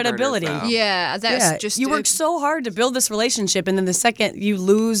all credibility. Yeah, that's just you work so hard to build this relationship, and then the second you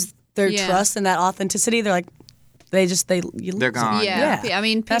lose their trust and that authenticity, they're like, they're gone. Yeah. I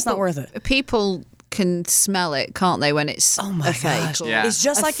mean, that's not worth it. People can smell it, can't they, when it's a fake? Gosh. Yeah. It's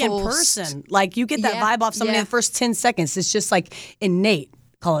just like in person. Like you get that vibe off somebody in the first 10 seconds. It's just like innate.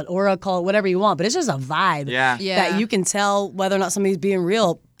 Call it aura, call it whatever you want, but it's just a vibe that you can tell whether or not somebody's being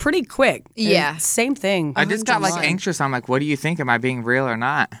real pretty quick. Yeah. Same thing. I just got like anxious. I'm like, what do you think? Am I being real or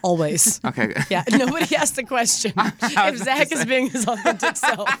not? Always. Okay, good. Yeah, nobody asked the question. If Zach is being his authentic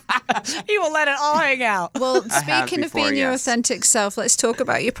self, he will let it all hang out. Well, speaking of being your authentic self, let's talk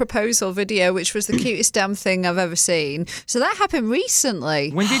about your proposal video, which was the cutest damn thing I've ever seen. So that happened recently.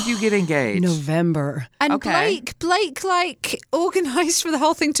 When did you get engaged? November. And Blake like organised for the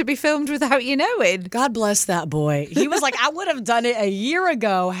whole thing to be filmed without you knowing. God bless that boy. He was like, I would have done it a year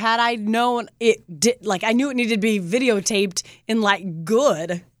ago had I known it did. Like, I knew it needed to be videotaped and like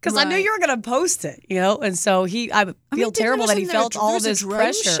good. Because I knew you were going to post it, And so I feel terrible that he felt all this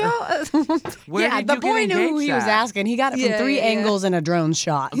pressure. The boy knew who he was asking. He got it from 3 angles and a drone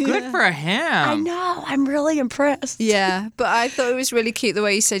shot. Good for him. I know. I'm really impressed. Yeah, but I thought it was really cute the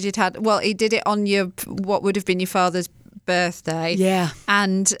way he said he did it on what would have been your father's birthday. Yeah.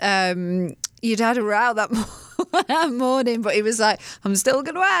 And you'd had a row that morning, but he was like, I'm still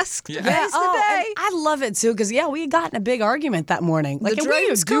going to ask. Today's the day. And I love it too, because we had gotten a big argument that morning. Like, the we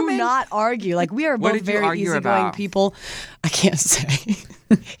drone's do coming. not argue. Like, we are both very easygoing people. I can't say.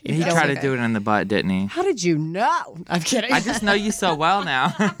 He tried to do it in the butt, didn't he? How did you know? I'm kidding. I just know you so well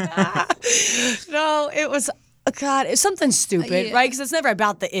now. No, it was. God, it's something stupid, right? Because it's never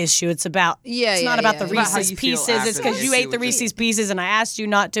about the issue. It's about it's not about the Reese's Pieces. It's because you ate the Reese's Pieces and I asked you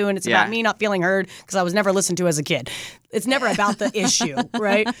not to, and it's about me not feeling heard because I was never listened to as a kid. It's never about the issue,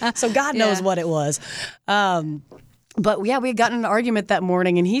 right? So God knows what it was. But we had gotten in an argument that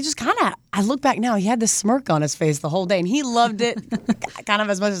morning, and he just kind of, I look back now, he had this smirk on his face the whole day, and he loved it kind of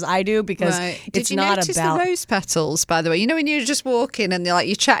as much as I do, because it's not about... Did you notice the rose petals, by the way? When you're just walking and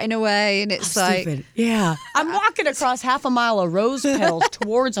you're chatting away, and it's like... Stupid. Yeah. I'm walking across half a mile of rose petals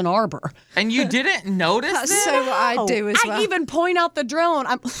towards an arbor. And you didn't notice That's it? so what I do as well. I even point out the drone.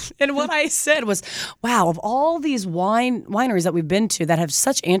 And what I said was, wow, of all these wineries that we've been to that have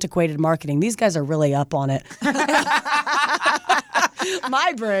such antiquated marketing, these guys are really up on it.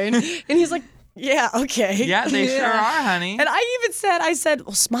 My brain. And he's like, yeah, okay. Yeah, they sure are, honey. And I said,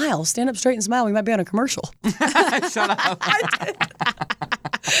 well, smile, stand up straight and smile. We might be on a commercial. Shut up.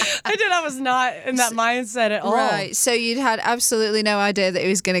 I did. I was not in that mindset at all. Right. So you'd had absolutely no idea that he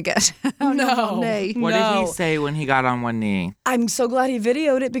was going to get on one knee. What did he say when he got on one knee? I'm so glad he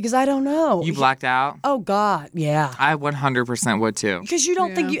videoed it, because I don't know. You blacked out? Oh, God, yeah. I 100% would too. Because you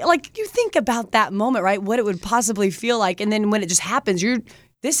don't think, you think about that moment, right? What it would possibly feel like. And then when it just happens,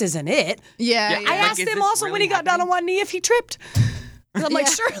 this isn't it. Yeah. I asked him also really when he got down on one knee if he tripped. I'm like,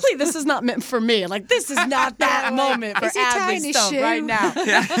 surely this is not meant for me. Like, this is not that moment for Adley Stump right now.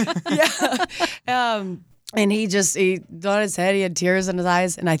 Yeah. And he on his head, he had tears in his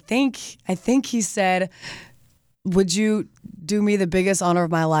eyes. And I think he said, would you do me the biggest honor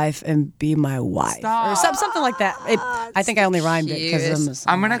of my life and be my wife? Stop. Or something like that. I think I only rhymed it because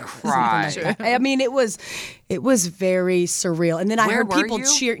I'm going to cry. I mean, it was very surreal. And then I heard people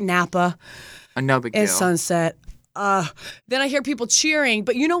cheer Napa. No big deal. At Sunset. Then I hear people cheering,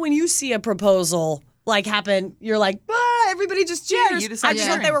 but when you see a proposal like happen, you're like, everybody just cheers. Yeah, I just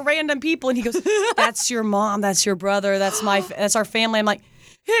thought they were random people, and he goes, "That's your mom, that's your brother, that's our family." I'm like,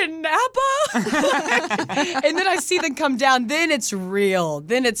 in Napa, and then I see them come down. Then it's real.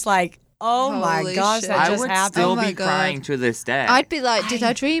 Then it's like, oh my gosh, that just happened. I would still be crying to this day. I'd be like, did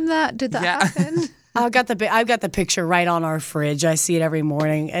I dream that? Did that happen? I've got the picture right on our fridge. I see it every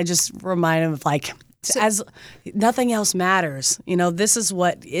morning. I just remind him of as nothing else matters. This is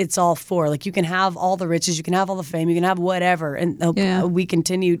what it's all for. Like, you can have all the riches, you can have all the fame, you can have whatever, and we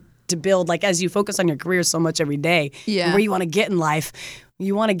continue to build. Like, as you focus on your career so much every day, and where you want to get in life,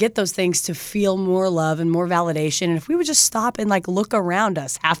 you want to get those things to feel more love and more validation. And if we would just stop and look around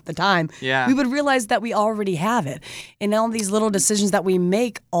us half the time, we would realize that we already have it. And all these little decisions that we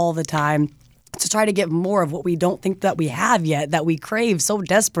make all the time to try to get more of what we don't think that we have yet, that we crave so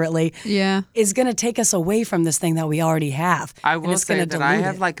desperately, is going to take us away from this thing that we already have. I will say that I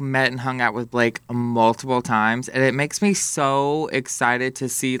have met and hung out with Blake multiple times, and it makes me so excited to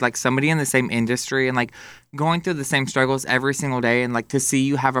see somebody in the same industry and going through the same struggles every single day, and to see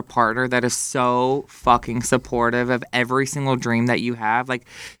you have a partner that is so fucking supportive of every single dream that you have.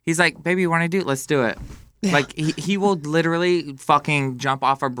 He's like, baby, you want to do it? Let's do it. Like he will literally fucking jump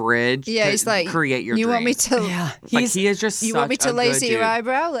off a bridge. Yeah, to he's like, create your you dream. want me to? Yeah. Like he is just. You want me to laser your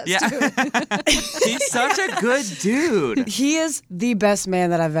eyebrow? Let's do it. He's such a good dude. He is the best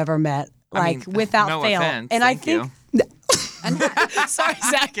man that I've ever met. Like, without no fail. offense, and I thank think. you. Sorry,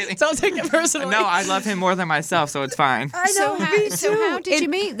 Zach. Don't take it personally. No, I love him more than myself, so it's fine. I know. So how did you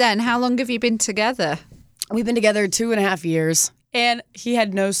meet then? How long have you been together? We've been together 2.5 years, and he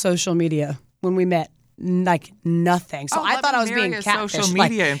had no social media when we met. Like nothing. So I thought I was being catfished. Social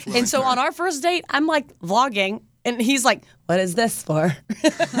media influencer. And so on our first date, I'm like vlogging, and he's like, "What is this for?"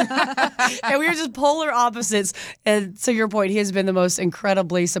 And we were just polar opposites. And to your point, he has been the most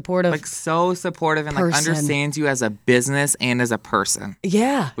incredibly supportive. Like so supportive and like person. understands you as a business and as a person,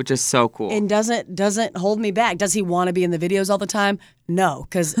 Yeah. which is so cool. And doesn't hold me back. Does he want to be in the videos all the time? No,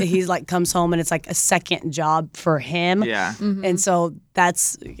 because he's like comes home and it's like a second job for him. Yeah. And so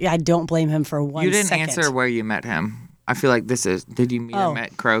I don't blame him for one You didn't second. answer where you met him. I feel like did you meet him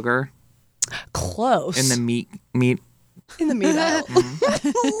at Kroger? Close. In the meat. In the meat aisle.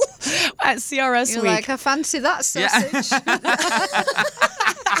 At CRS You're week. like, I fancy that sausage.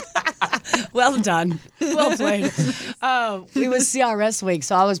 Well done. Well played. It was CRS week,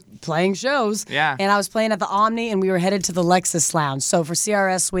 so I was playing shows. Yeah. And I was playing at the Omni, and we were headed to the Lexus Lounge. So for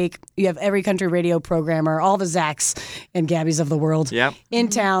CRS week, you have every country radio programmer, all the Zachs and Gabbies of the world Yep. in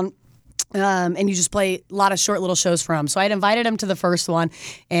town. And you just play a lot of short little shows for him. So I had invited him to the first one,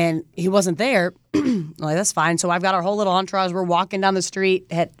 and he wasn't there. I'm like, that's fine. So I've got our whole little entourage. We're walking down the street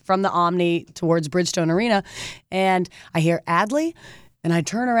from the Omni towards Bridgestone Arena, and I hear Adley, and I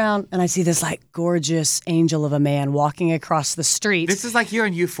turn around, and I see this like gorgeous angel of a man walking across the street. This is like you're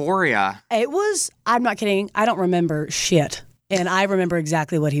in Euphoria. It was, I'm not kidding, I don't remember shit. And I remember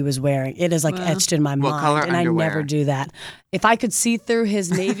exactly what he was wearing. It is like etched in my mind. color and underwear? I never do that. If I could see through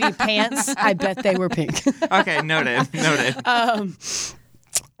his navy pants, I bet they were pink. Okay, noted.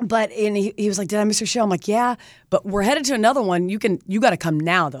 But he was like, "Did I miss your show?" I'm like, "Yeah, but we're headed to another one. You got to come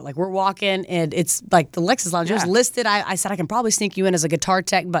now though. Like we're walking, and it's like the Lexus Lounge. It was listed. I said I can probably sneak you in as a guitar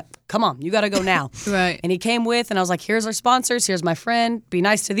tech, but come on, you got to go now." Right. And he came with, and I was like, "Here's our sponsors. Here's my friend. Be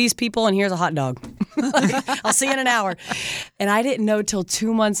nice to these people, and here's a hot dog. I'll see you in an hour." And I didn't know till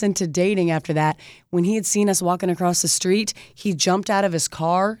 2 months into dating after that, when he had seen us walking across the street, he jumped out of his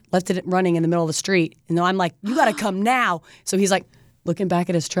car, left it running in the middle of the street, and I'm like, "You got to come now." So he's like, looking back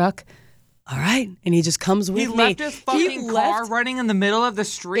at his truck, all right, and he just comes with me. He left his fucking car running in the middle of the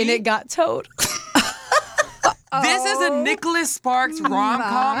street. and it got towed. This is a Nicholas Sparks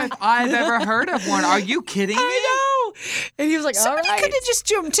rom-com if I've ever heard of one. Are you kidding me? I know. And he was like, all Somebody right. could have just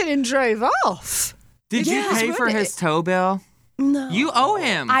jumped in and drove off. Did you pay for his tow bill? No. You owe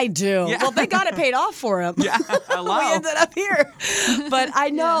him. I do. Yeah. Well, they got it paid off for him. Yeah, hello. We ended up here. But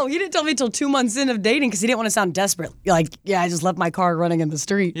I know. He didn't tell me till 2 months in of dating because he didn't want to sound desperate. Like, yeah, I just left my car running in the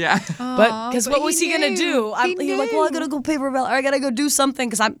street. Yeah. But because but what was he going to knew. do? He He was like, well, I got to go pay for a bill. Or I got to go do something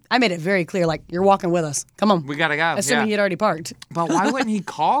because I made it very clear, like, you're walking with us. Come on. We gotta go. Assuming he yeah. had already parked. But why wouldn't he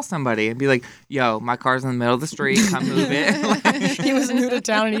call somebody and be like, "Yo, my car's in the middle of the street. Come move it." He was new to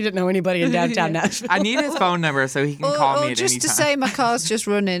town and he didn't know anybody in downtown Nashville. I need his phone number so he can call me at just any to time. say my car's just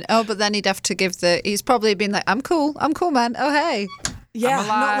running. Oh, but then he'd have to give he's probably been like, I'm cool, man. Oh, hey. Yeah,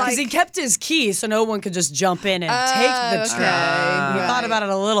 alive. because he kept his key so no one could just jump in and take the okay. truck. We thought about it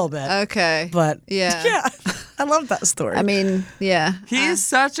a little bit. Okay. But Yeah. I love that story. I mean, yeah. He is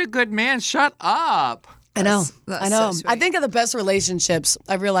such a good man. Shut up. I know. That's I know. so sweet. I think of the best relationships,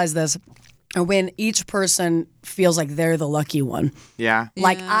 I've realized this, are when each person feels like they're the lucky one. Yeah.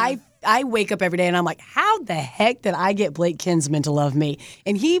 Like I wake up every day and I'm like, how the heck did I get Blake Kinsman to love me?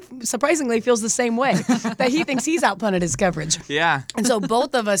 And he surprisingly feels the same way, that he thinks he's outpunted his coverage. Yeah. And so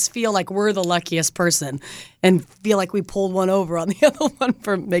both of us feel like we're the luckiest person and feel like we pulled one over on the other one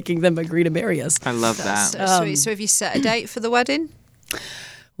for making them agree to marry us. I love that. So sweet. So have you set a date for the wedding?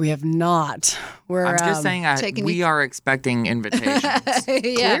 We have not. We're I'm just saying taking we you- are expecting invitations.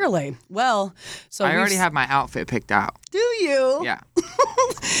 Yeah. clearly. Well, so I we've already have my outfit picked out. Do you? Yeah.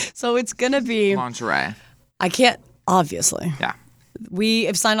 So it's gonna be. Lingerie. I can't. Obviously, Yeah. we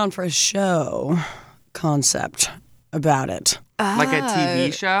have signed on for a show concept about it. Like a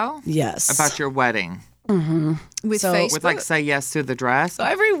TV show Yes. about your wedding. With So- Facebook. With like say yes to the dress. So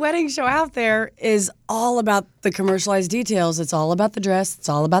every wedding show out there is all about the commercialized details. It's all about the dress. It's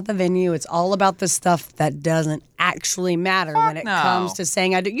all about the venue. It's all about the stuff that doesn't actually matter when it no. comes to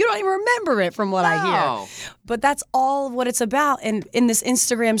saying I do. You don't even remember it from what I No. hear. But that's all of what it's about. And in this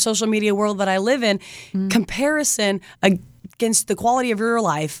Instagram social media world that I live in, comparison against the quality of your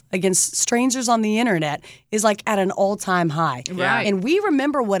life against strangers on the internet is like at an all-time high. Right. And we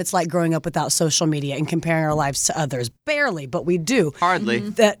remember what it's like growing up without social media and comparing our lives to others. Barely, but we do. Hardly.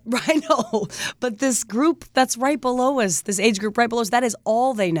 I know. But this group that's right below us, this age group right below us, that is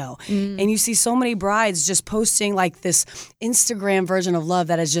all they know. And you see so many brides just posting like this Instagram version of love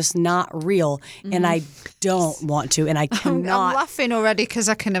that is just not real. And I don't want to, and I cannot. I'm laughing already because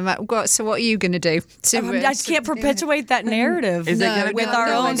I can imagine. So what are you going to do? I can't perpetuate that narrative Is it going to with be like our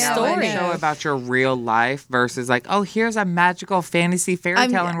a own reality story. show about your real life versus like, oh, here's a magical fantasy fairy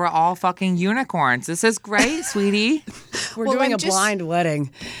tale and we're all fucking unicorns. This is great, sweetie. We're Well, doing I'm a just- blind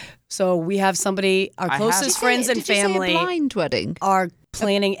wedding. So we have somebody, our closest friends and Did you say a family blind wedding? are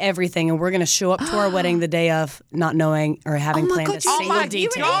planning everything, and we're going to show up to our wedding the day of, not knowing or having planned a single you're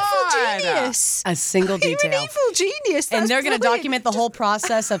detail. an evil genius. A single You're an detail. evil genius. And That's they're going to brilliant. document the whole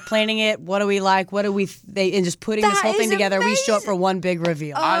process of planning it. What do we like? What do we? And just putting this That whole thing is together. We show up amazing. for one big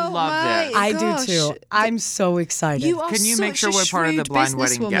reveal. I Oh love my this. I gosh. do too. I'm so excited. You are Can you make such sure a we're part of the shrewd blind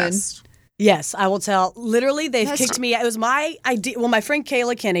wedding businesswoman. guest? Yes, I will tell. Literally, they've That's- kicked me. It was my idea. Well, my friend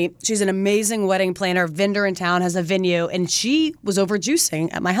Kayla Kinney, she's an amazing wedding planner, vendor in town, has a venue, and she was over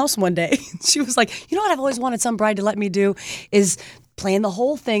juicing at my house one day. She was like, you know what I've always wanted some bride to let me do is plan the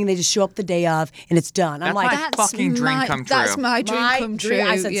whole thing. They just show up the day of, and it's done. I'm That's like, my fucking dream come true. That's my dream come true.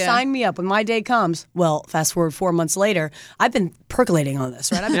 I said, yeah. sign me up when my day comes. Well, fast forward 4 months later, I've been percolating on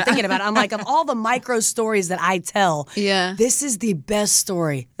this, right? I've been thinking about it. I'm like, of all the micro stories that I tell, Yeah. this is the best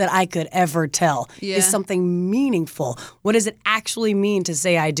story that I could ever tell. Yeah. Is something meaningful. What does it actually mean to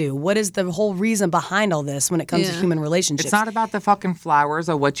say I do? What is the whole reason behind all this when it comes to Yeah. human relationships? It's not about the fucking flowers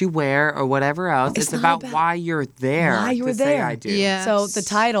or what you wear or whatever else. It's not about about why you're there. why you're to there. Say I do. Yeah. So the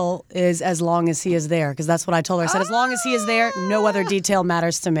title is As Long As He Is There, because that's what I told her. I said, as long as he is there, no other detail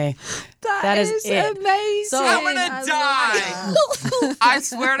matters to me. That is it. amazing. So- I'm gonna die. I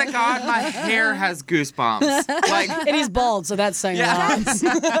swear to God, my hair has goosebumps. Like, And he's bald, so that's saying a lot.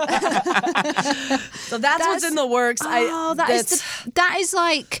 So that's what's in the works. That is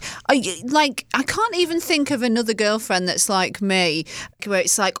like I can't even think of another girlfriend that's like me, where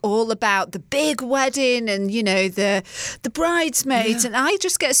it's like all about the big wedding and you know the bridesmaids, and I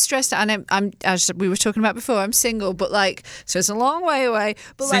just get stressed out. And I'm as we were talking about before, I'm single, but like so it's a long way away.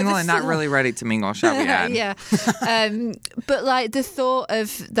 But single like and not really ready to mingle, shall we add? yeah. But like the thought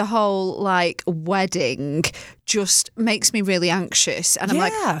of the whole like wedding just makes me really anxious. And I'm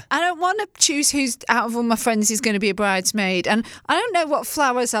like, Yeah. I don't want to choose who's out of all my friends is going to be a bridesmaid. And I don't know what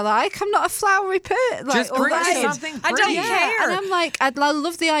flowers I like. I'm not a flowery person. Like, Just all bring that. something I don't pretty. care. And I'm like, I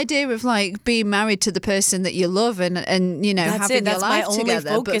love the idea of like being married to the person that you love and you know, That's having it. That's your my life only together.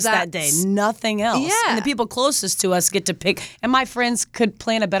 focus but that day. Nothing else. Yeah. And the people closest to us get to pick. And my friends could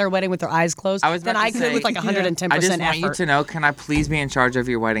plan a better wedding with their eyes closed I was than about I to could say, with like 110% I just want effort. you to know, can I please be in charge of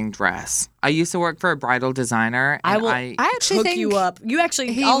your wedding dress? I used to work for a bridal designer. I And will. I actually hook think you up. You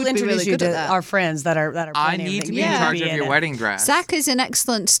actually. he I'll would be introduce really you good at to that. our friends that are. I planning need to everything. be You in need charge be of your it. wedding dress. Zach is an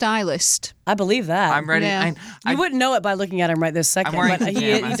excellent stylist. I believe that. I'm ready. Yeah. I You wouldn't know it by looking at him right this second, wearing but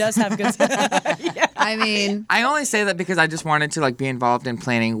he pajamas. does have good. I mean, I only say that because I just wanted to like be involved in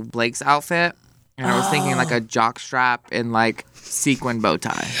planning Blake's outfit. And I was thinking like a jock strap and like sequin bow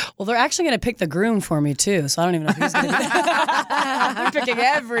tie. Well, they're actually going to pick the groom for me too, so I don't even know if he's going to be They're picking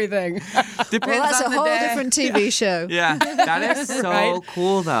everything. Depends well, that's on a the whole day. different TV show. Yeah, that is so Right?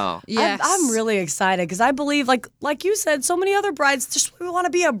 cool though. Yes. I'm really excited because I believe, like you said, so many other brides just want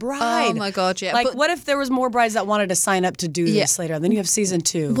to be a bride. Oh my God, yeah. Like, But- what if there was more brides that wanted to sign up to do Yeah. this later? Then you have season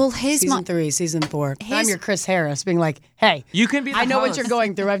 2. Well, here's season my- 3, season 4. I'm Here's- your Chris Harris, being like, "Hey, You can be the I know what host. you're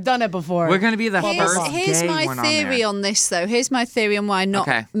going through. I've done it before." We're gonna be the Here's, first here's gay my one theory on on this, though. Here's my theory on why not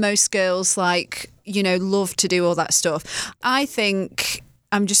Okay. most girls, like, you know, love to do all that stuff. I think,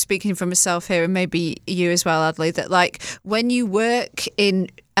 I'm just speaking for myself here, and maybe you as well, Adley, that, like, when you work in,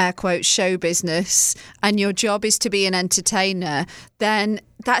 air quotes, show business and your job is to be an entertainer, then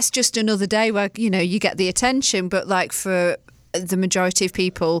that's just another day where, you know, you get the attention. But, like, for the majority of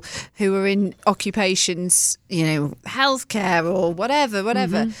people who are in occupations, you know, healthcare or whatever,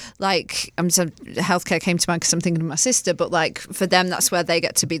 like, healthcare came to mind because I'm thinking of my sister, but like for them, that's where they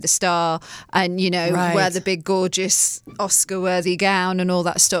get to be the star and, you know, Right. wear the big, gorgeous, Oscar-worthy gown and all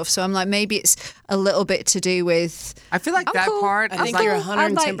that stuff. So I'm like, maybe it's a little bit to do with. I feel like I'm that cool. part I is think like you're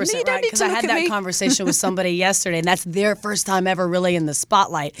I'm like, 110% you don't right need because to I look had at that me. conversation with somebody yesterday, and that's their first time ever really in the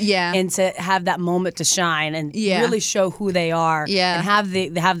spotlight. Yeah. and to have that moment to shine and Yeah. really show who they are. Yeah.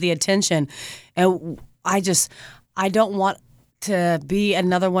 and have the attention. And I don't want to be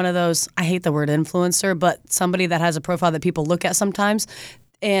another one of those. I hate the word influencer, but somebody that has a profile that people look at sometimes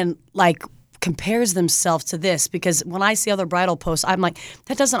and like compares themselves to this, because when I see other bridal posts, I'm like,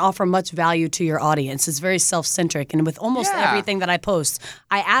 that doesn't offer much value to your audience. It's very self-centric. And with almost everything that I post,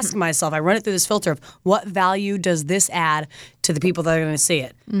 I ask myself, I run it through this filter of what value does this add to the people that are going to see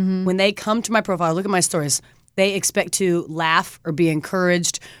it? When they come to my profile, look at my stories, they expect to laugh or be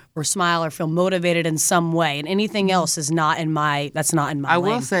encouraged or smile or feel motivated in some way, and anything else is not in my. That's not in my. I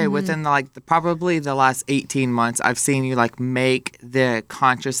lane. will say within probably the last 18 months, I've seen you like make the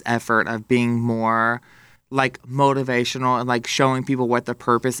conscious effort of being more like motivational and like showing people what the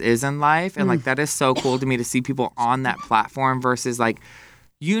purpose is in life, and like that is so cool to me to see people on that platform versus like.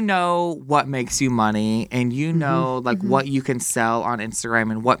 You know what makes you money, and you know like what you can sell on Instagram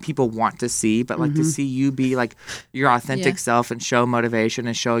and what people want to see, but like to see you be like your authentic self and show motivation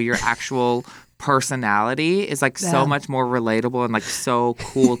and show your actual personality is like so much more relatable and like so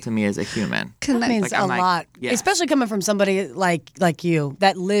cool to me as a human. That means a lot, especially coming from somebody like you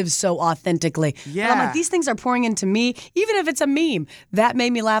that lives so authentically. Yeah, but I'm like, these things are pouring into me, even if it's a meme. That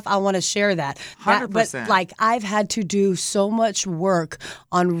made me laugh. I want to share that. 100%. But like, I've had to do so much work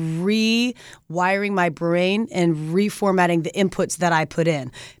on rewiring my brain and reformatting the inputs that I put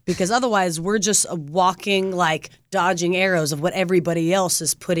in, because otherwise we're just walking like dodging arrows of what everybody else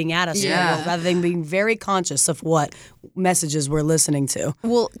is putting at us in the world, rather than being very conscious of what messages we're listening to.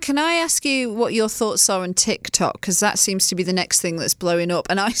 Well, can I ask you what your thoughts are on TikTok? Because that seems to be the next thing that's blowing up.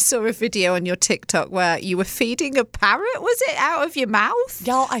 And I saw a video on your TikTok where you were feeding a parrot. Was it out of your mouth?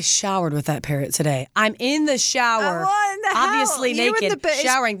 Y'all, I showered with that parrot today. I'm in the shower, obviously naked,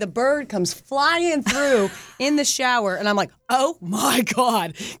 showering. The bird comes flying through in the shower, and I'm like, oh my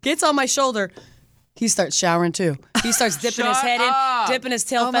God. Gets on my shoulder. He starts showering too. He starts dipping his head in, dipping his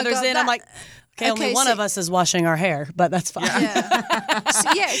tail feathers in. I'm like, only one of us is washing our hair, but that's fine. What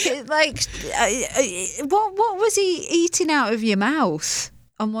was he eating out of your mouth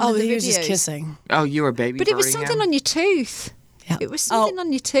on one of the videos? He was just kissing. Oh, you were baby. But it was something on your tooth. Yeah. It was something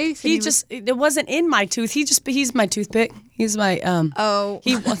on your tooth. It wasn't in my tooth. He's my toothpick. He's my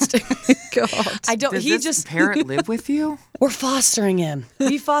he wants to. God. I don't. Does this parrot live with you? We're fostering him.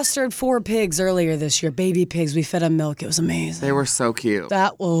 We fostered 4 pigs earlier this year, baby pigs. We fed them milk. It was amazing. They were so cute.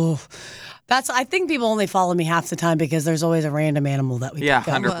 I think people only follow me half the time because there's always a random animal that we pick up.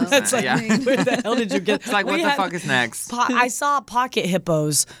 100%. It's like, where the hell did you get? It's like, what the fuck is next? I saw pocket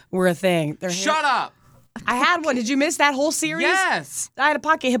hippos were a thing. Shut up. I had one. Did you miss that whole series? Yes. I had a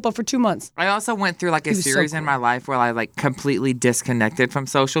pocket hippo for 2 months. I also went through like a series in my life where I like completely disconnected from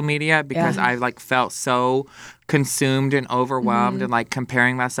social media because I like felt so consumed and overwhelmed and like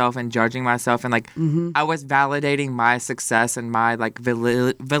comparing myself and judging myself, and like I was validating my success and my like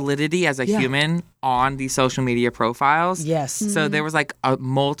validity as a human on these social media profiles. Yes. So there was like a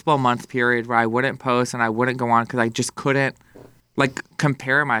multiple month period where I wouldn't post and I wouldn't go on because I just couldn't like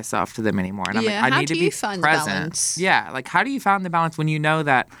compare myself to them anymore. And I'm like, I need to be present. Yeah. Like, how do you find the balance when you know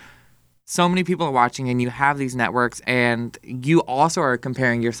that so many people are watching and you have these networks and you also are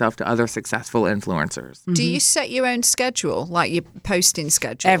comparing yourself to other successful influencers? Do you set your own schedule, like your posting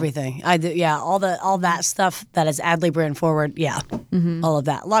schedule? Everything. I do. Yeah. All that stuff that is Adly brand forward. Yeah. All of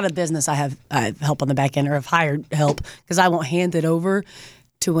that. A lot of business I have help on the back end, or have hired help, because I won't hand it over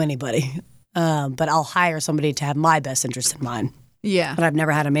to anybody. But I'll hire somebody to have my best interest in mind. Yeah. But I've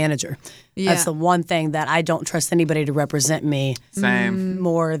never had a manager. Yeah. That's the one thing that I don't trust anybody to represent me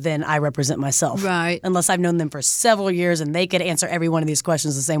more than I represent myself. Right. Unless I've known them for several years and they could answer every one of these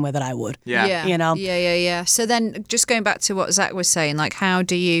questions the same way that I would. Yeah. You know? Yeah. So then just going back to what Zach was saying, like, how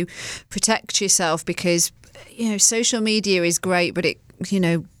do you protect yourself? Because, you know, social media is great, but it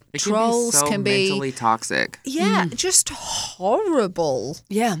trolls can be mentally toxic. Yeah, just horrible.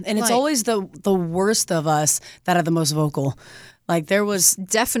 Yeah, and it's always the worst of us that are the most vocal. Like, there was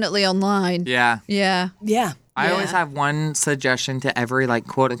definitely online. Yeah. I always have one suggestion to every like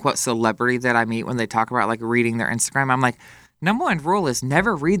quote unquote celebrity that I meet when they talk about like reading their Instagram. I'm like, number one rule is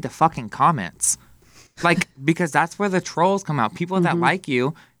never read the fucking comments. Like, because that's where the trolls come out. People that like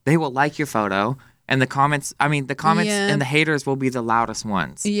you, they will like your photo. And the comments and the haters will be the loudest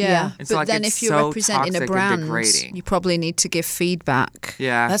ones. Yeah. And so, but like, then if you're representing a brand, degrading. you probably need to give feedback.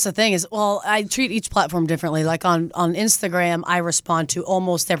 Yeah. That's the thing is, I treat each platform differently. Like on Instagram, I respond to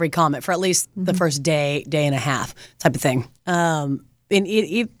almost every comment for at least the first day and a half type of thing. And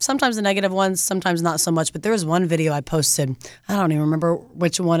sometimes the negative ones, sometimes not so much. But there was one video I posted. I don't even remember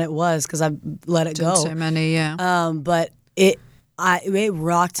which one it was because I let it go. So many, yeah. But it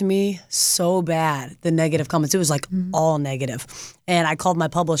rocked me so bad, the negative comments. It was like all negative. And I called my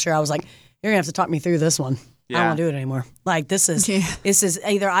publisher. I was like, you're going to have to talk me through this one. I don't want to do it anymore. Like, this is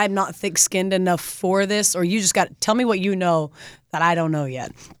either I'm not thick-skinned enough for this, or you just got to tell me what you know that I don't know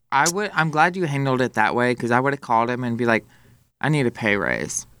yet. I'm glad you handled it that way, because I would have called him and be like, I need a pay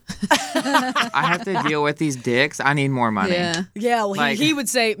raise. I have to deal with these dicks. I need more money. Yeah, well, Like- he would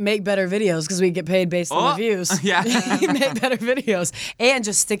say make better videos because we get paid based on the views. Yeah. Make better videos and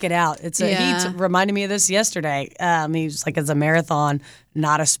just stick it out. He reminded me of this yesterday. He was like, it's a marathon,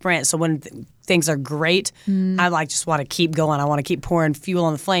 not a sprint. So when things are great, I like just want to keep going. I want to keep pouring fuel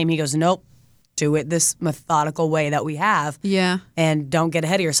on the flame. He goes, nope. Do it this methodical way that we have. Yeah. And don't get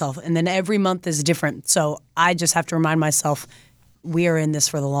ahead of yourself. And then every month is different. So I just have to remind myself, we are in this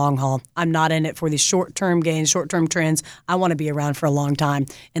for the long haul. I'm not in it for these short-term gains, short-term trends. I want to be around for a long time.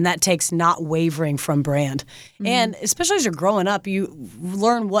 And that takes not wavering from brand. And especially as you're growing up, you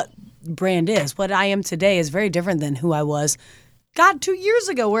learn what brand is. What I am today is very different than who I was, 2 years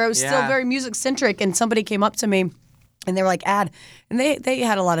ago, where I was still very music-centric. And somebody came up to me and they were like, Ad, and they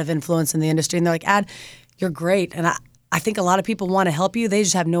had a lot of influence in the industry. And they're like, Ad, you're great. And I think a lot of people want to help you. They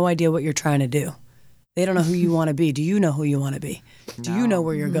just have no idea what you're trying to do. They don't know who you want to be. Do you know who you want to be? Do you know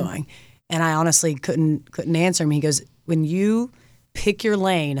where you're going? And I honestly couldn't answer him. He goes, when you pick your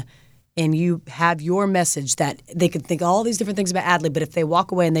lane and you have your message, that they could think all these different things about Adley, but if they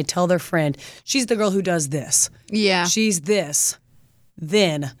walk away and they tell their friend, she's the girl who does this. Yeah. She's this.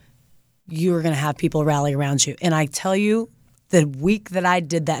 Then you're going to have people rally around you. And I tell you, the week that I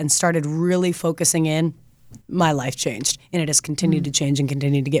did that and started really focusing in, my life changed, and it has continued to change and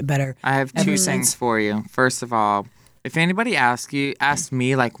continued to get better. I have two things for you. First of all, if anybody asked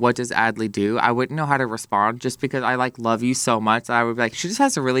me, like, what does Adley do, I wouldn't know how to respond, just because I, like, love you so much. I would be like, she just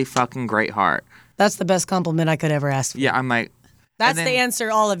has a really fucking great heart. That's the best compliment I could ever ask for. Yeah, I'm like... That's the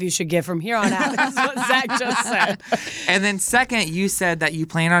answer all of you should give from here on out. That's what Zach just said. And then second, you said that you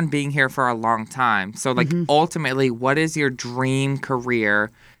plan on being here for a long time. So, like, ultimately, what is your dream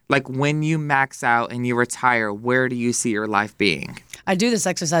career? Like, when you max out and you retire, where do you see your life being? I do this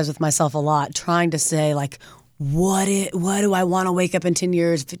exercise with myself a lot, trying to say, like, what do I want to wake up in 10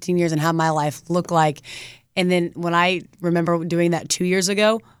 years, 15 years, and have my life look like? And then when I remember doing that 2 years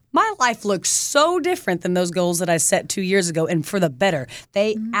ago, my life looks so different than those goals that I set 2 years ago, and for the better.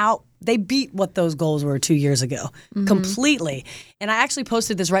 They beat what those goals were 2 years ago completely. And I actually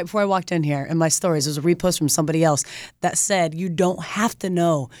posted this right before I walked in here in my stories. It was a repost from somebody else that said, you don't have to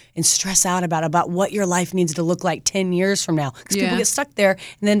know and stress out about what your life needs to look like 10 years from now. Because people get stuck there,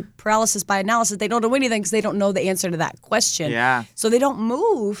 and then paralysis by analysis, they don't do anything because they don't know the answer to that question. Yeah. So they don't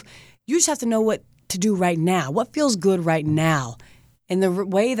move. You just have to know what to do right now. What feels good right now? And the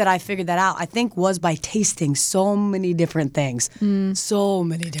way that I figured that out, I think, was by tasting so many different things. So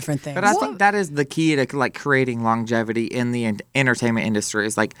many different things. But I think that is the key to, like, creating longevity in the entertainment industry,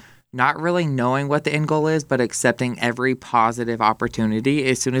 is, like, not really knowing what the end goal is, but accepting every positive opportunity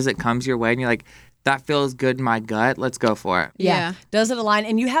as soon as it comes your way. And you're like, that feels good in my gut. Let's go for it. Yeah. Does it align?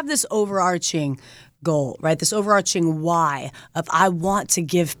 And you have this overarching goal, right? This overarching why of, I want to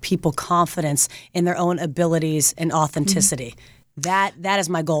give people confidence in their own abilities and authenticity. That is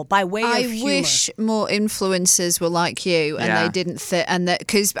my goal, by way of humor. I wish more influencers were like you and they didn't fit, and that,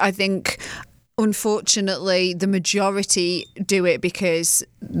 because I think, unfortunately, the majority do it because,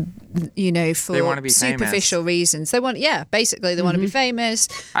 you know, for They wanna be superficial reasons. They want, basically they want to be famous.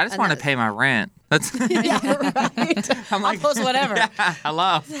 I just want to pay my rent. That's right. I'm like, I'll post whatever.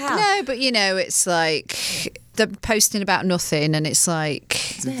 Hello. No, but you know, it's like they're posting about nothing, and it's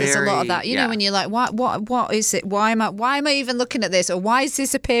like there's a lot of that. You know, when you're like, what is it? Why am I even looking at this, or why is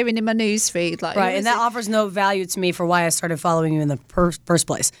this appearing in my news feed? Like, right, and that offers no value to me for why I started following you in the first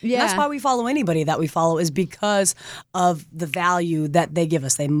place. Yeah, and that's why we follow anybody that we follow, is because of the value that they give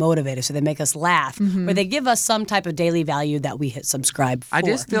us. They motivate us, or they make us laugh, or they give us some type of daily value that we hit subscribe for. I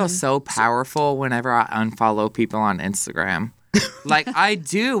just feel so powerful whenever I unfollow people on Instagram. Like, I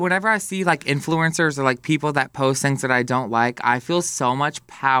do. Whenever I see, like, influencers or, like, people that post things that I don't like, I feel so much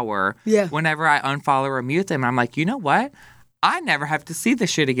power whenever I unfollow or mute them. I'm like, you know what? I never have to see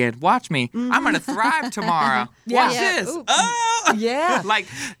this shit again. Watch me. I'm going to thrive tomorrow. Watch this. Ooh. Oh! Yeah. Like,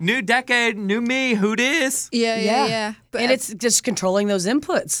 new decade, new me. Who dis? Yeah. But, and it's just controlling those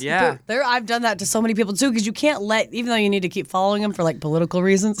inputs. Yeah. But I've done that to so many people, too, because you can't even though you need to keep following them for, like, political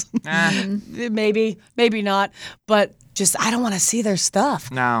reasons. Maybe not. But just, I don't want to see their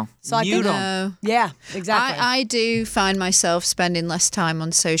stuff. No. So I think, yeah, exactly. I do find myself spending less time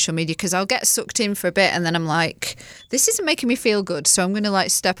on social media because I'll get sucked in for a bit, and then I'm like, this isn't making me feel good, so I'm going to,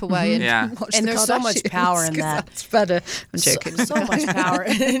 like, step away and watch and the there's so much Kardashians, power in 'cause that. That's better. I'm joking. So much power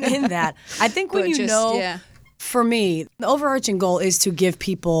in that. I think when for me, the overarching goal is to give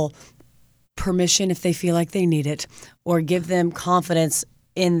people permission if they feel like they need it, or give them confidence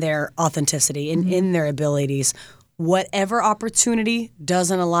in their authenticity and in their abilities whatever opportunity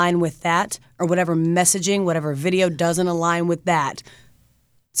doesn't align with that, or whatever messaging, whatever video doesn't align with that,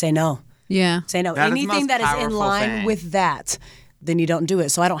 say no. Yeah. Say no. That is the Anything most that is in powerful line thing. with that, then you don't do it.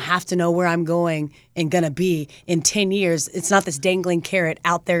 So I don't have to know where I'm going and going to be in 10 years. It's not this dangling carrot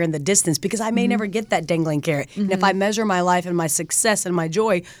out there in the distance, because I may never get that dangling carrot. And if I measure my life and my success and my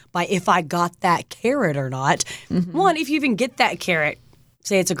joy by if I got that carrot or not, one, if you even get that carrot,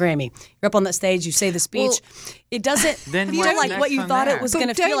 say it's a Grammy. You're up on that stage, you say the speech. It doesn't Then feel what's like next what you from thought there? it was But going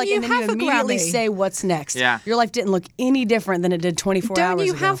to don't feel like, you and then you have a immediately Grammy? say what's next. Yeah. Your life didn't look any different than it did 24 Don't hours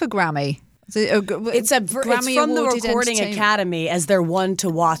you ago. have a Grammy? It's from the Recording Academy as their one to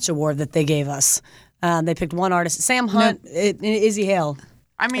watch award that they gave us. They picked one artist, Sam Hunt, and Izzy Hale.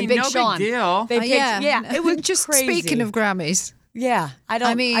 I mean, and Big no Sean. big deal. They picked, yeah. it was Just crazy. speaking of Grammys. Yeah,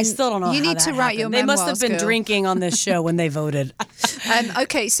 I mean, still don't know. you how need that to write your happened. They must have memoirs, been girl. drinking on this show when they voted.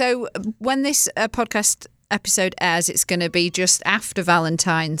 Okay, so when this podcast episode airs, it's going to be just after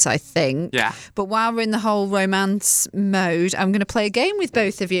Valentine's, I think. Yeah. But while we're in the whole romance mode, I'm going to play a game with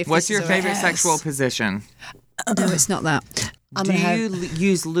both of you. if What's this is your all right. favorite sexual position? No, it's not that. Do you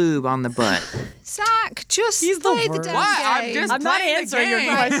use lube on the butt? Zach, just He's the play the worst. damn What? I'm game. just I'm not playing the answering your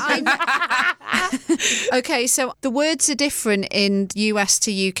game. question. Okay, so the words are different in US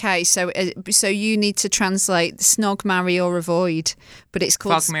to UK. So you need to translate snog, marry, or avoid. But it's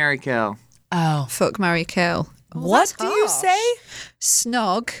called Fuck, marry, kill. Oh. fuck, marry, kill. What do you say?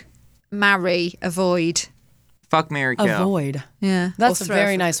 Snog, marry, avoid. Fuck, marry, kill. Avoid. Yeah, That's Or a throw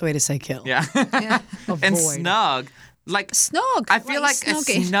very for- nice way to say kill. Yeah. Avoid. And snug. Like, Snog. I feel like a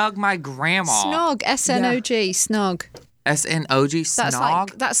snogging. snug my grandma. Snog, S-N-O-G, snog. S-N-O-G,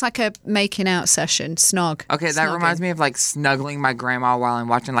 snog? That's like a making out session. Snog. Okay, that reminds me of like snuggling my grandma while I'm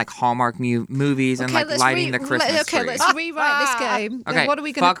watching like Hallmark movies and like lighting the Christmas tree. Okay, let's rewrite this game. Okay, What are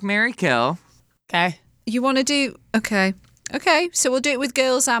we going fuck, marry, kill. Okay. You want to do? Okay. Okay, so we'll do it with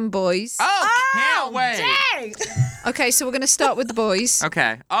girls and boys. Oh, can't wait. Dang! Okay, so we're going to start with the boys.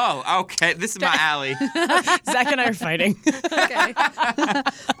 Okay. Oh, okay. This is my alley. Zach and I are fighting. Okay.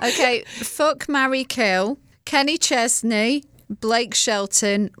 Okay, fuck, marry, kill. Kenny Chesney, Blake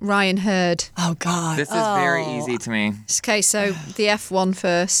Shelton, Ryan Hurd. Oh, God. This is very easy to me. Okay, so the F1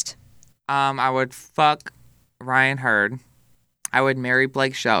 first. I would fuck Ryan Hurd. I would marry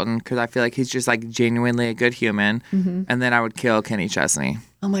Blake Shelton because I feel like he's just like genuinely a good human. And then I would kill Kenny Chesney.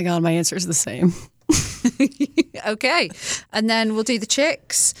 Oh, my God. My answer is the same. Okay, and then we'll do the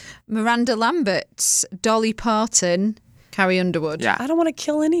chicks. Miranda Lambert, Dolly Parton, Carrie Underwood. Yeah, I don't want to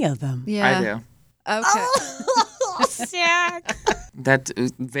kill any of them. Yeah. I do. Okay. Zach. That's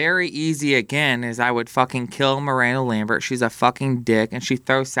very easy again is I would fucking kill Miranda Lambert. She's a fucking dick and she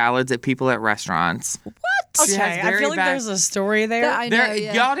throws salads at people at restaurants. She has Okay, I very feel like bad- there's a story there. I know, There,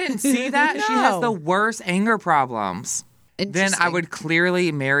 yeah. Y'all didn't see that? She has No. the worst anger problems. Then I Interesting. would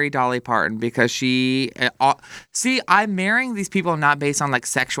clearly marry Dolly Parton because she. See, I'm marrying these people not based on like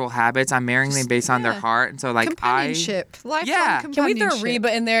sexual habits. I'm marrying them based on their yeah. heart. And so like Companionship. Lifelong Yeah. Can we throw companionship.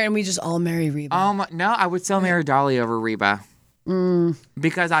 Reba in there and we just all marry Reba? No, I would still marry Dolly over Reba.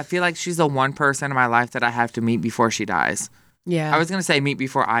 Because I feel like she's the one person in my life that I have to meet before she dies. Yeah. I was gonna say meet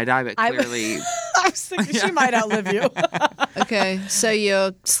before I die, but clearly, I was thinking she might outlive you. Okay, so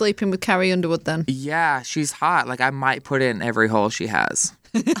you're sleeping with Carrie Underwood then? yeah, she's hot. Like I might put it in every hole she has.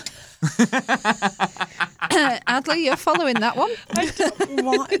 Adley, you're following that one?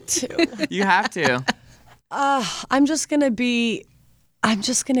 Want to. You have to. I'm just gonna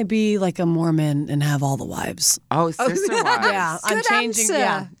be like a Mormon and have all the wives. Oh, sister wives. Yeah, I'm Good changing. answer.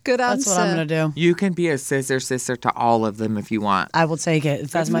 Yeah, Good that's what I'm answer. gonna do. You can be a sister to all of them if you want. I will take it.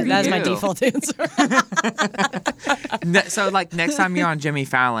 That's my for you. default answer. So like next time you're on Jimmy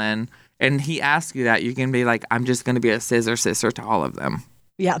Fallon and he asks you that, you can be like, I'm just gonna be a sister to all of them.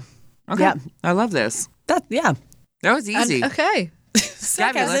 Yeah, Okay. Yeah. I love this. that That was easy. Okay.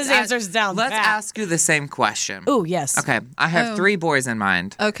 Gabby, has let's his answers down Let's pat. ask you the same question. Oh yes. Okay. I have 3 boys in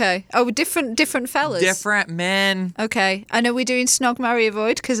mind. Okay. Oh, different fellas. Different men. Okay. I know we're doing Snog, Marry,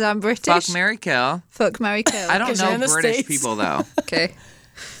 Avoid because I'm British. Fuck, marry, kill. Fuck, marry, kill. I don't 'Cause you're know in the British States. people though. Okay.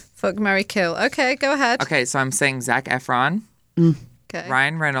 Fuck, marry, kill. Okay, go ahead. Okay, so I'm saying Zac Efron, Okay.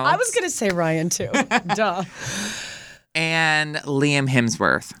 Ryan Reynolds, I was gonna say Ryan too. Duh. and Liam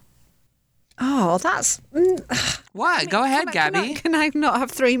Hemsworth. Oh, that's. What? Go ahead, Gabby. Can I not have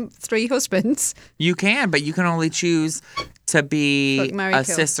three husbands? You can, but you can only choose to be Fuck, marry, a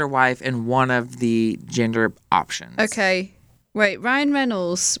kill. sister wife in one of the gender options. Okay. Wait, Ryan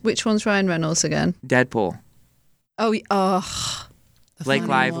Reynolds. Which one's Ryan Reynolds again? Deadpool. Oh. Blake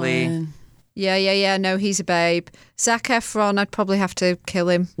Lively. Yeah. No, he's a babe. Zac Efron, I'd probably have to kill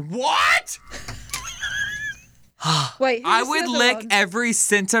him. What? Wait, I who's would the other lick one? every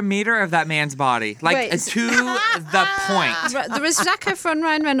centimeter of that man's body, like Wait, to the point. Right, there was Zac Efron,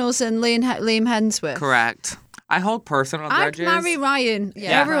 Ryan Reynolds, and Liam Hemsworth. Correct. I hold personal I'd grudges. marry Ryan.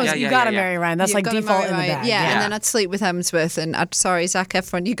 Yeah, Everyone's, you gotta marry Ryan. That's You've like gotta default marry in the Ryan. bag. Yeah, and then I'd sleep with Hemsworth, and sorry, Zac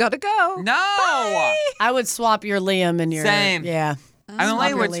Efron, you gotta go. No. I would swap your Liam and your Same. Yeah. I only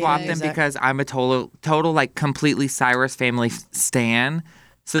Swap would your swap Liam, them Zac. because I'm a total like completely Cyrus family stan.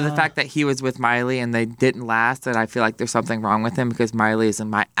 So the fact that he was with Miley and they didn't last, that I feel like there's something wrong with him because Miley isn't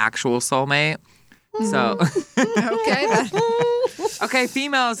my actual soulmate. So Okay, then. okay,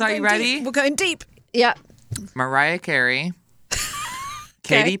 females, are you ready? We're going deep. Yeah. Mariah Carey,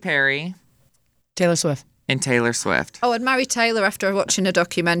 Katy Perry, Taylor Swift. and Taylor Swift. Oh, I'd marry Taylor after watching a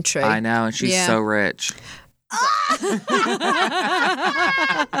documentary. I know, and she's Yeah. so rich.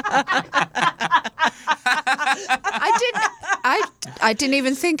 I didn't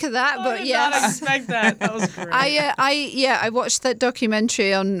even think of that, but yes. expect that. That was great. I watched that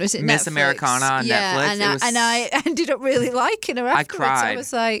documentary on, was it Miss Netflix? Americana on yeah, Netflix. And I ended up really liking her afterwards. I cried.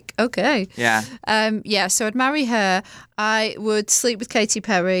 was like, okay. Yeah. So I'd marry her. I would sleep with Katy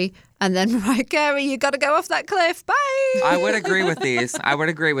Perry, and then Mariah Carey, you got to go off that cliff. Bye. I would agree with these. I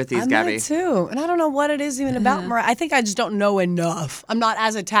Gabby. might too. And I don't know what it is even about Mariah. I think I just don't know enough. I'm not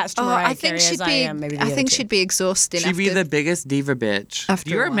as attached to Mariah I think Carey she'd as I be. am. Maybe the I other think two. she'd be exhausting. She'd be after- the biggest diva bitch. After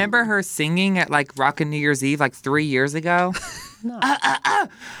Do you a while. remember her singing at like Rockin' New Year's Eve like 3 years ago? No. I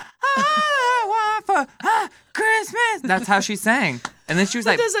want for Christmas. That's how she sang. And then she was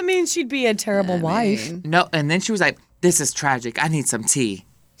That like, doesn't mean she'd be a terrible wife. no. And then she was like, this is tragic. I need some tea.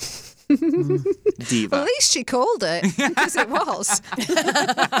 Diva. Well, at least she called it, because it was.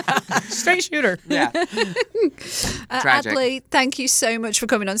 Straight shooter. Yeah. Tragic. Adley, thank you so much for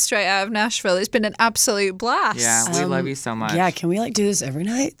coming on Straight Out of Nashville. It's been an absolute blast. Yeah, we love you so much. Yeah, can we do this every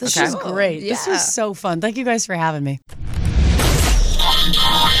night? This Okay. is great. This Yeah. was so fun. Thank you guys for having me.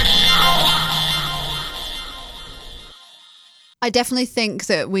 I definitely think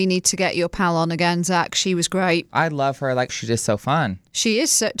that we need to get your pal on again, Zach. She was great. I love her. Like, she's just so fun. She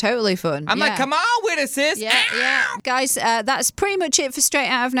is totally fun. I'm like, come on with it, sis. Yeah. Guys, that's pretty much it for Straight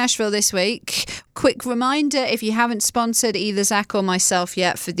Out of Nashville this week. Quick reminder, if you haven't sponsored either Zach or myself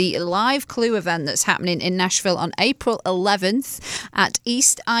yet for the live Clue event that's happening in Nashville on April 11th at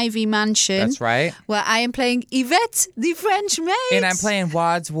East Ivy Mansion. That's right. Where I am playing Yvette, the French maid. And I'm playing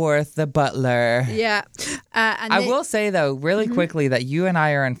Wadsworth, the butler. Yeah. And I will say, though, really quickly that you and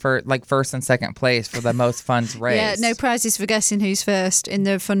I are in first and second place for the most funds raised. Yeah, no prizes for guessing who's first in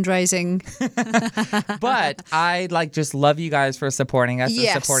the fundraising. But I just love you guys for supporting us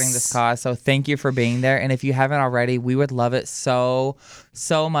and supporting this cause. So thank you for being there. And if you haven't already, we would love it so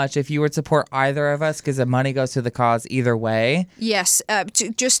much if you would support either of us, because the money goes to the cause either way. Yes,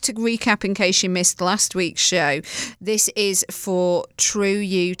 just to recap in case you missed last week's show, this is for True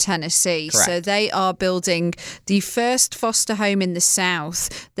You Tennessee. Correct. So they are building the first foster home in the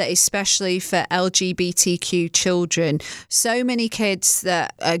South that is specially for LGBTQ children. So many kids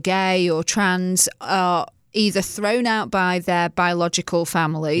that are gay or trans are either thrown out by their biological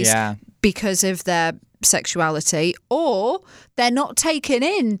families because of their sexuality, or they're not taken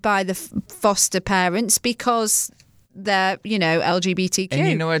in by the foster parents because they're, LGBTQ. And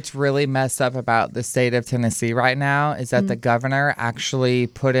you know what's really messed up about the state of Tennessee right now is that the governor actually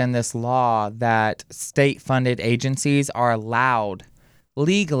put in this law that state-funded agencies are allowed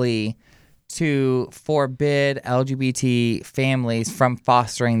legally to forbid LGBT families from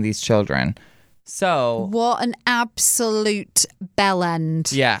fostering these children. So what an absolute bell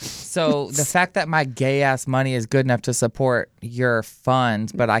end. yeah. So the fact that my gay ass money is good enough to support your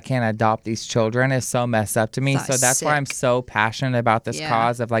funds, but I can't adopt these children is so messed up to me. That So is that's why I'm sick. so passionate about this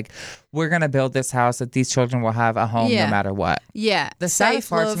cause of we're gonna build this house that these children will have a home no matter what. Yeah. The saddest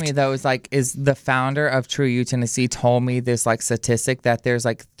part to me though is the founder of True You Tennessee told me this statistic that there's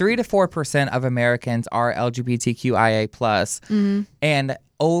 3 to 4% of Americans are LGBTQIA plus, and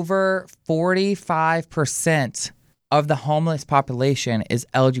over 45% of the homeless population is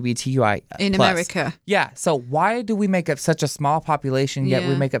LGBTQI In plus. America. Yeah. So why do we make up such a small population yet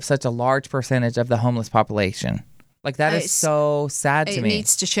we make up such a large percentage of the homeless population? That is so sad to me. It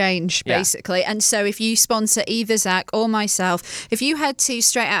needs to change, basically. And so if you sponsor either Zach or myself, if you head to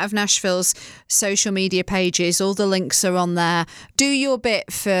Straight Out of Nashville's social media pages, all the links are on there. Do your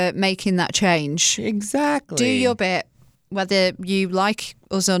bit for making that change. Exactly. Do your bit, whether you like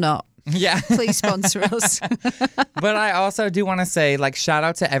us or not. Yeah. Please sponsor us. But I also do want to say, like, shout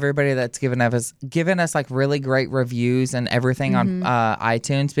out to everybody that's given us like really great reviews and everything on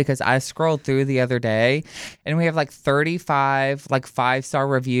iTunes, because I scrolled through the other day and we have like 35 like 5-star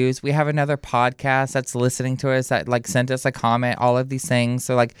reviews. We have another podcast that's listening to us that like sent us a comment, all of these things.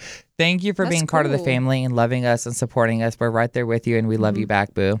 So like, thank you for being part of the family and loving us and supporting us. We're right there with you and we love you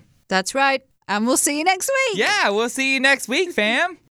back, boo. That's right. And we'll see you next week. Yeah, we'll see you next week, fam.